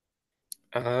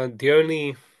 The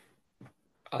only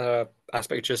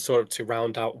aspect, just sort of to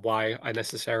round out why I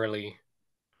necessarily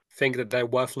think that they're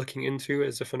worth looking into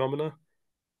as a phenomena.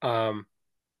 Um,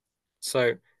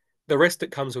 so the risk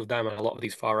that comes with them and a lot of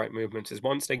these far right movements is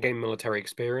once they gain military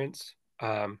experience,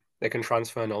 they can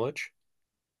transfer knowledge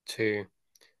to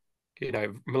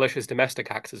malicious domestic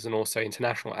actors and also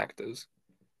international actors.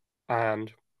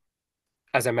 And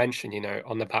as I mentioned,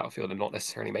 on the battlefield, they're not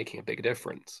necessarily making a big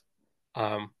difference.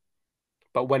 Um,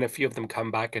 but when a few of them come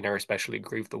back and are especially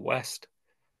aggrieved the West,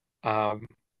 um,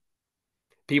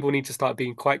 people need to start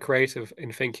being quite creative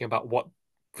in thinking about what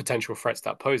potential threats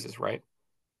that poses, right?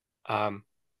 Um,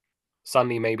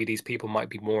 Suddenly, maybe these people might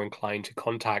be more inclined to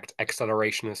contact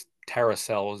accelerationist terror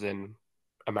cells in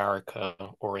America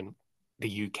or in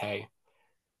the UK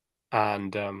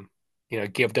and,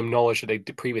 give them knowledge that they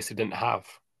previously didn't have,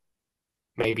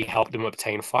 maybe help them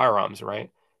obtain firearms, right?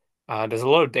 There's a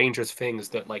lot of dangerous things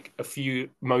that like a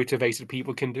few motivated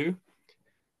people can do.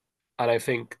 And I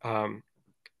think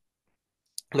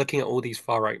looking at all these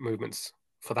far right movements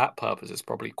for that purpose is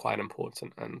probably quite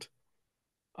important. And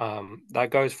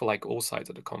that goes for like all sides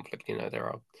of the conflict. There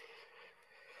are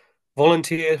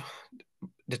volunteer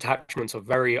detachments of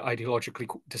very ideologically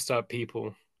disturbed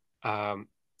people um,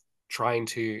 trying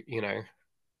to,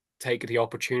 take the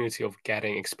opportunity of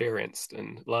getting experienced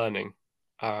and learning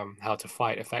how to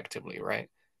fight effectively, right?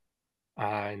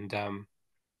 And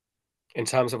in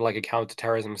terms of like a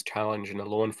counterterrorism challenge and a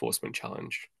law enforcement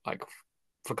challenge, like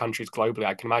for countries globally,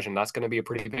 I can imagine that's going to be a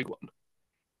pretty big one.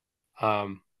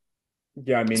 Um,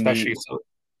 Yeah, I mean especially so.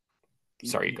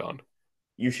 Sorry, you, go on.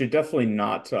 you should definitely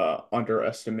not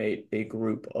underestimate a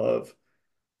group of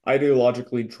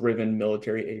ideologically driven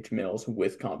military age males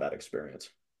with combat experience.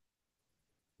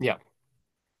 Yeah,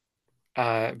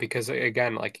 because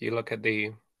again, like you look at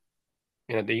the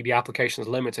application is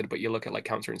limited, but you look at like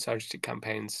counterinsurgency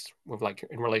campaigns with like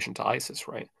in relation to ISIS,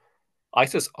 right?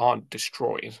 ISIS aren't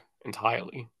destroyed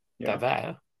entirely; they're Yeah.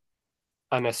 there,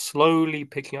 and they're slowly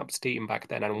picking up steam back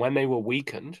then. And when they were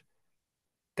weakened,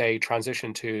 they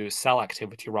transitioned to cell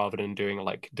activity rather than doing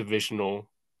like divisional,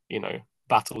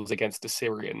 battles against the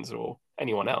Syrians or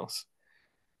anyone else.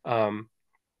 Um,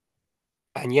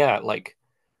 and yeah, like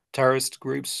terrorist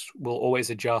groups will always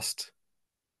adjust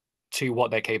to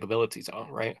what their capabilities are,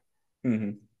 right?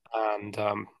 Hmm. And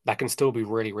that can still be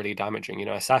really, really damaging.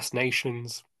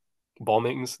 Assassinations,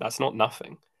 bombings, that's not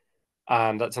nothing.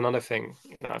 And that's another thing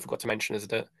I forgot to mention is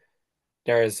that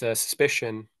there is a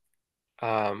suspicion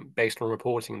based on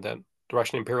reporting that the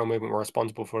Russian Imperial movement were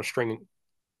responsible for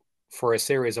a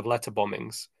series of letter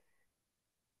bombings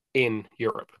in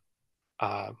Europe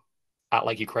uh, at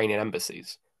like Ukrainian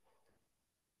embassies.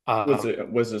 Um,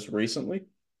 Was this recently?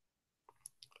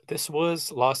 this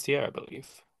was last year, I believe.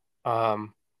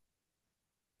 Um,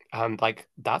 and like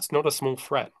that's not a small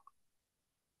threat.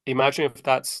 Imagine if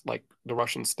that's like the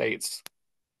Russian states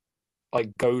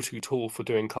like go-to tool for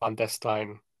doing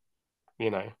clandestine,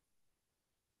 you know,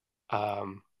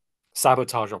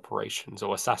 sabotage operations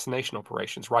or assassination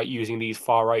operations, right? Using these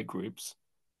far-right groups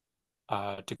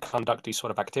to conduct these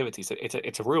sort of activities.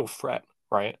 It's a real threat,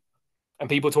 right? And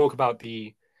people talk about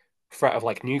the threat of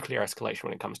like nuclear escalation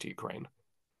when it comes to Ukraine.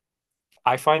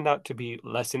 I find that to be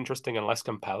less interesting and less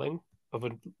compelling of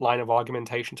a line of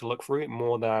argumentation to look through,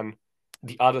 more than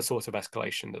the other sorts of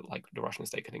escalation that like the Russian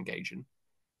state could engage in.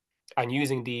 And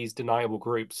using these deniable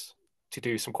groups to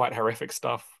do some quite horrific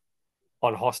stuff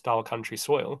on hostile country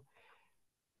soil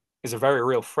is a very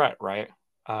real threat, right?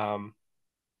 And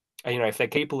if they're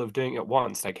capable of doing it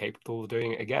once, they're capable of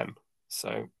doing it again.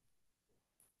 So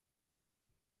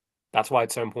that's why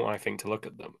it's so important, I think, to look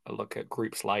at them, look at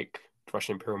groups like the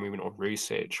Russian Imperial Movement or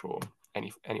Research or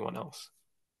anyone else.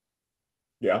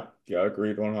 Yeah,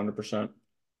 agreed 100%.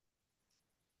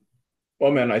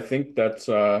 Well, man, I think that's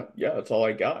all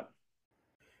I got.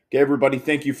 Okay, everybody,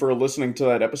 thank you for listening to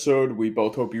that episode. We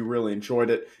both hope you really enjoyed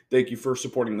it. Thank you for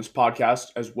supporting this podcast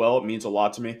as well. It means a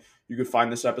lot to me. You can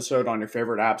find this episode on your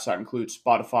favorite apps. That includes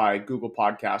Spotify, Google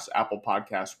Podcasts, Apple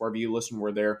Podcasts, wherever you listen,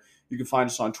 we're there. You can find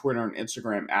us on Twitter and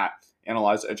Instagram at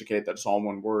Analyze Educate. That's all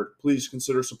one word. Please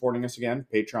consider supporting us again,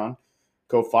 Patreon,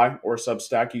 Ko-Fi, or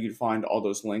Substack. You can find all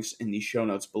those links in the show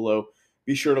notes below.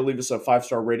 Be sure to leave us a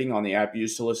 5-star rating on the app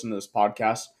used to listen to this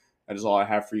podcast. That is all I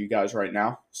have for you guys right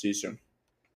now. See you soon.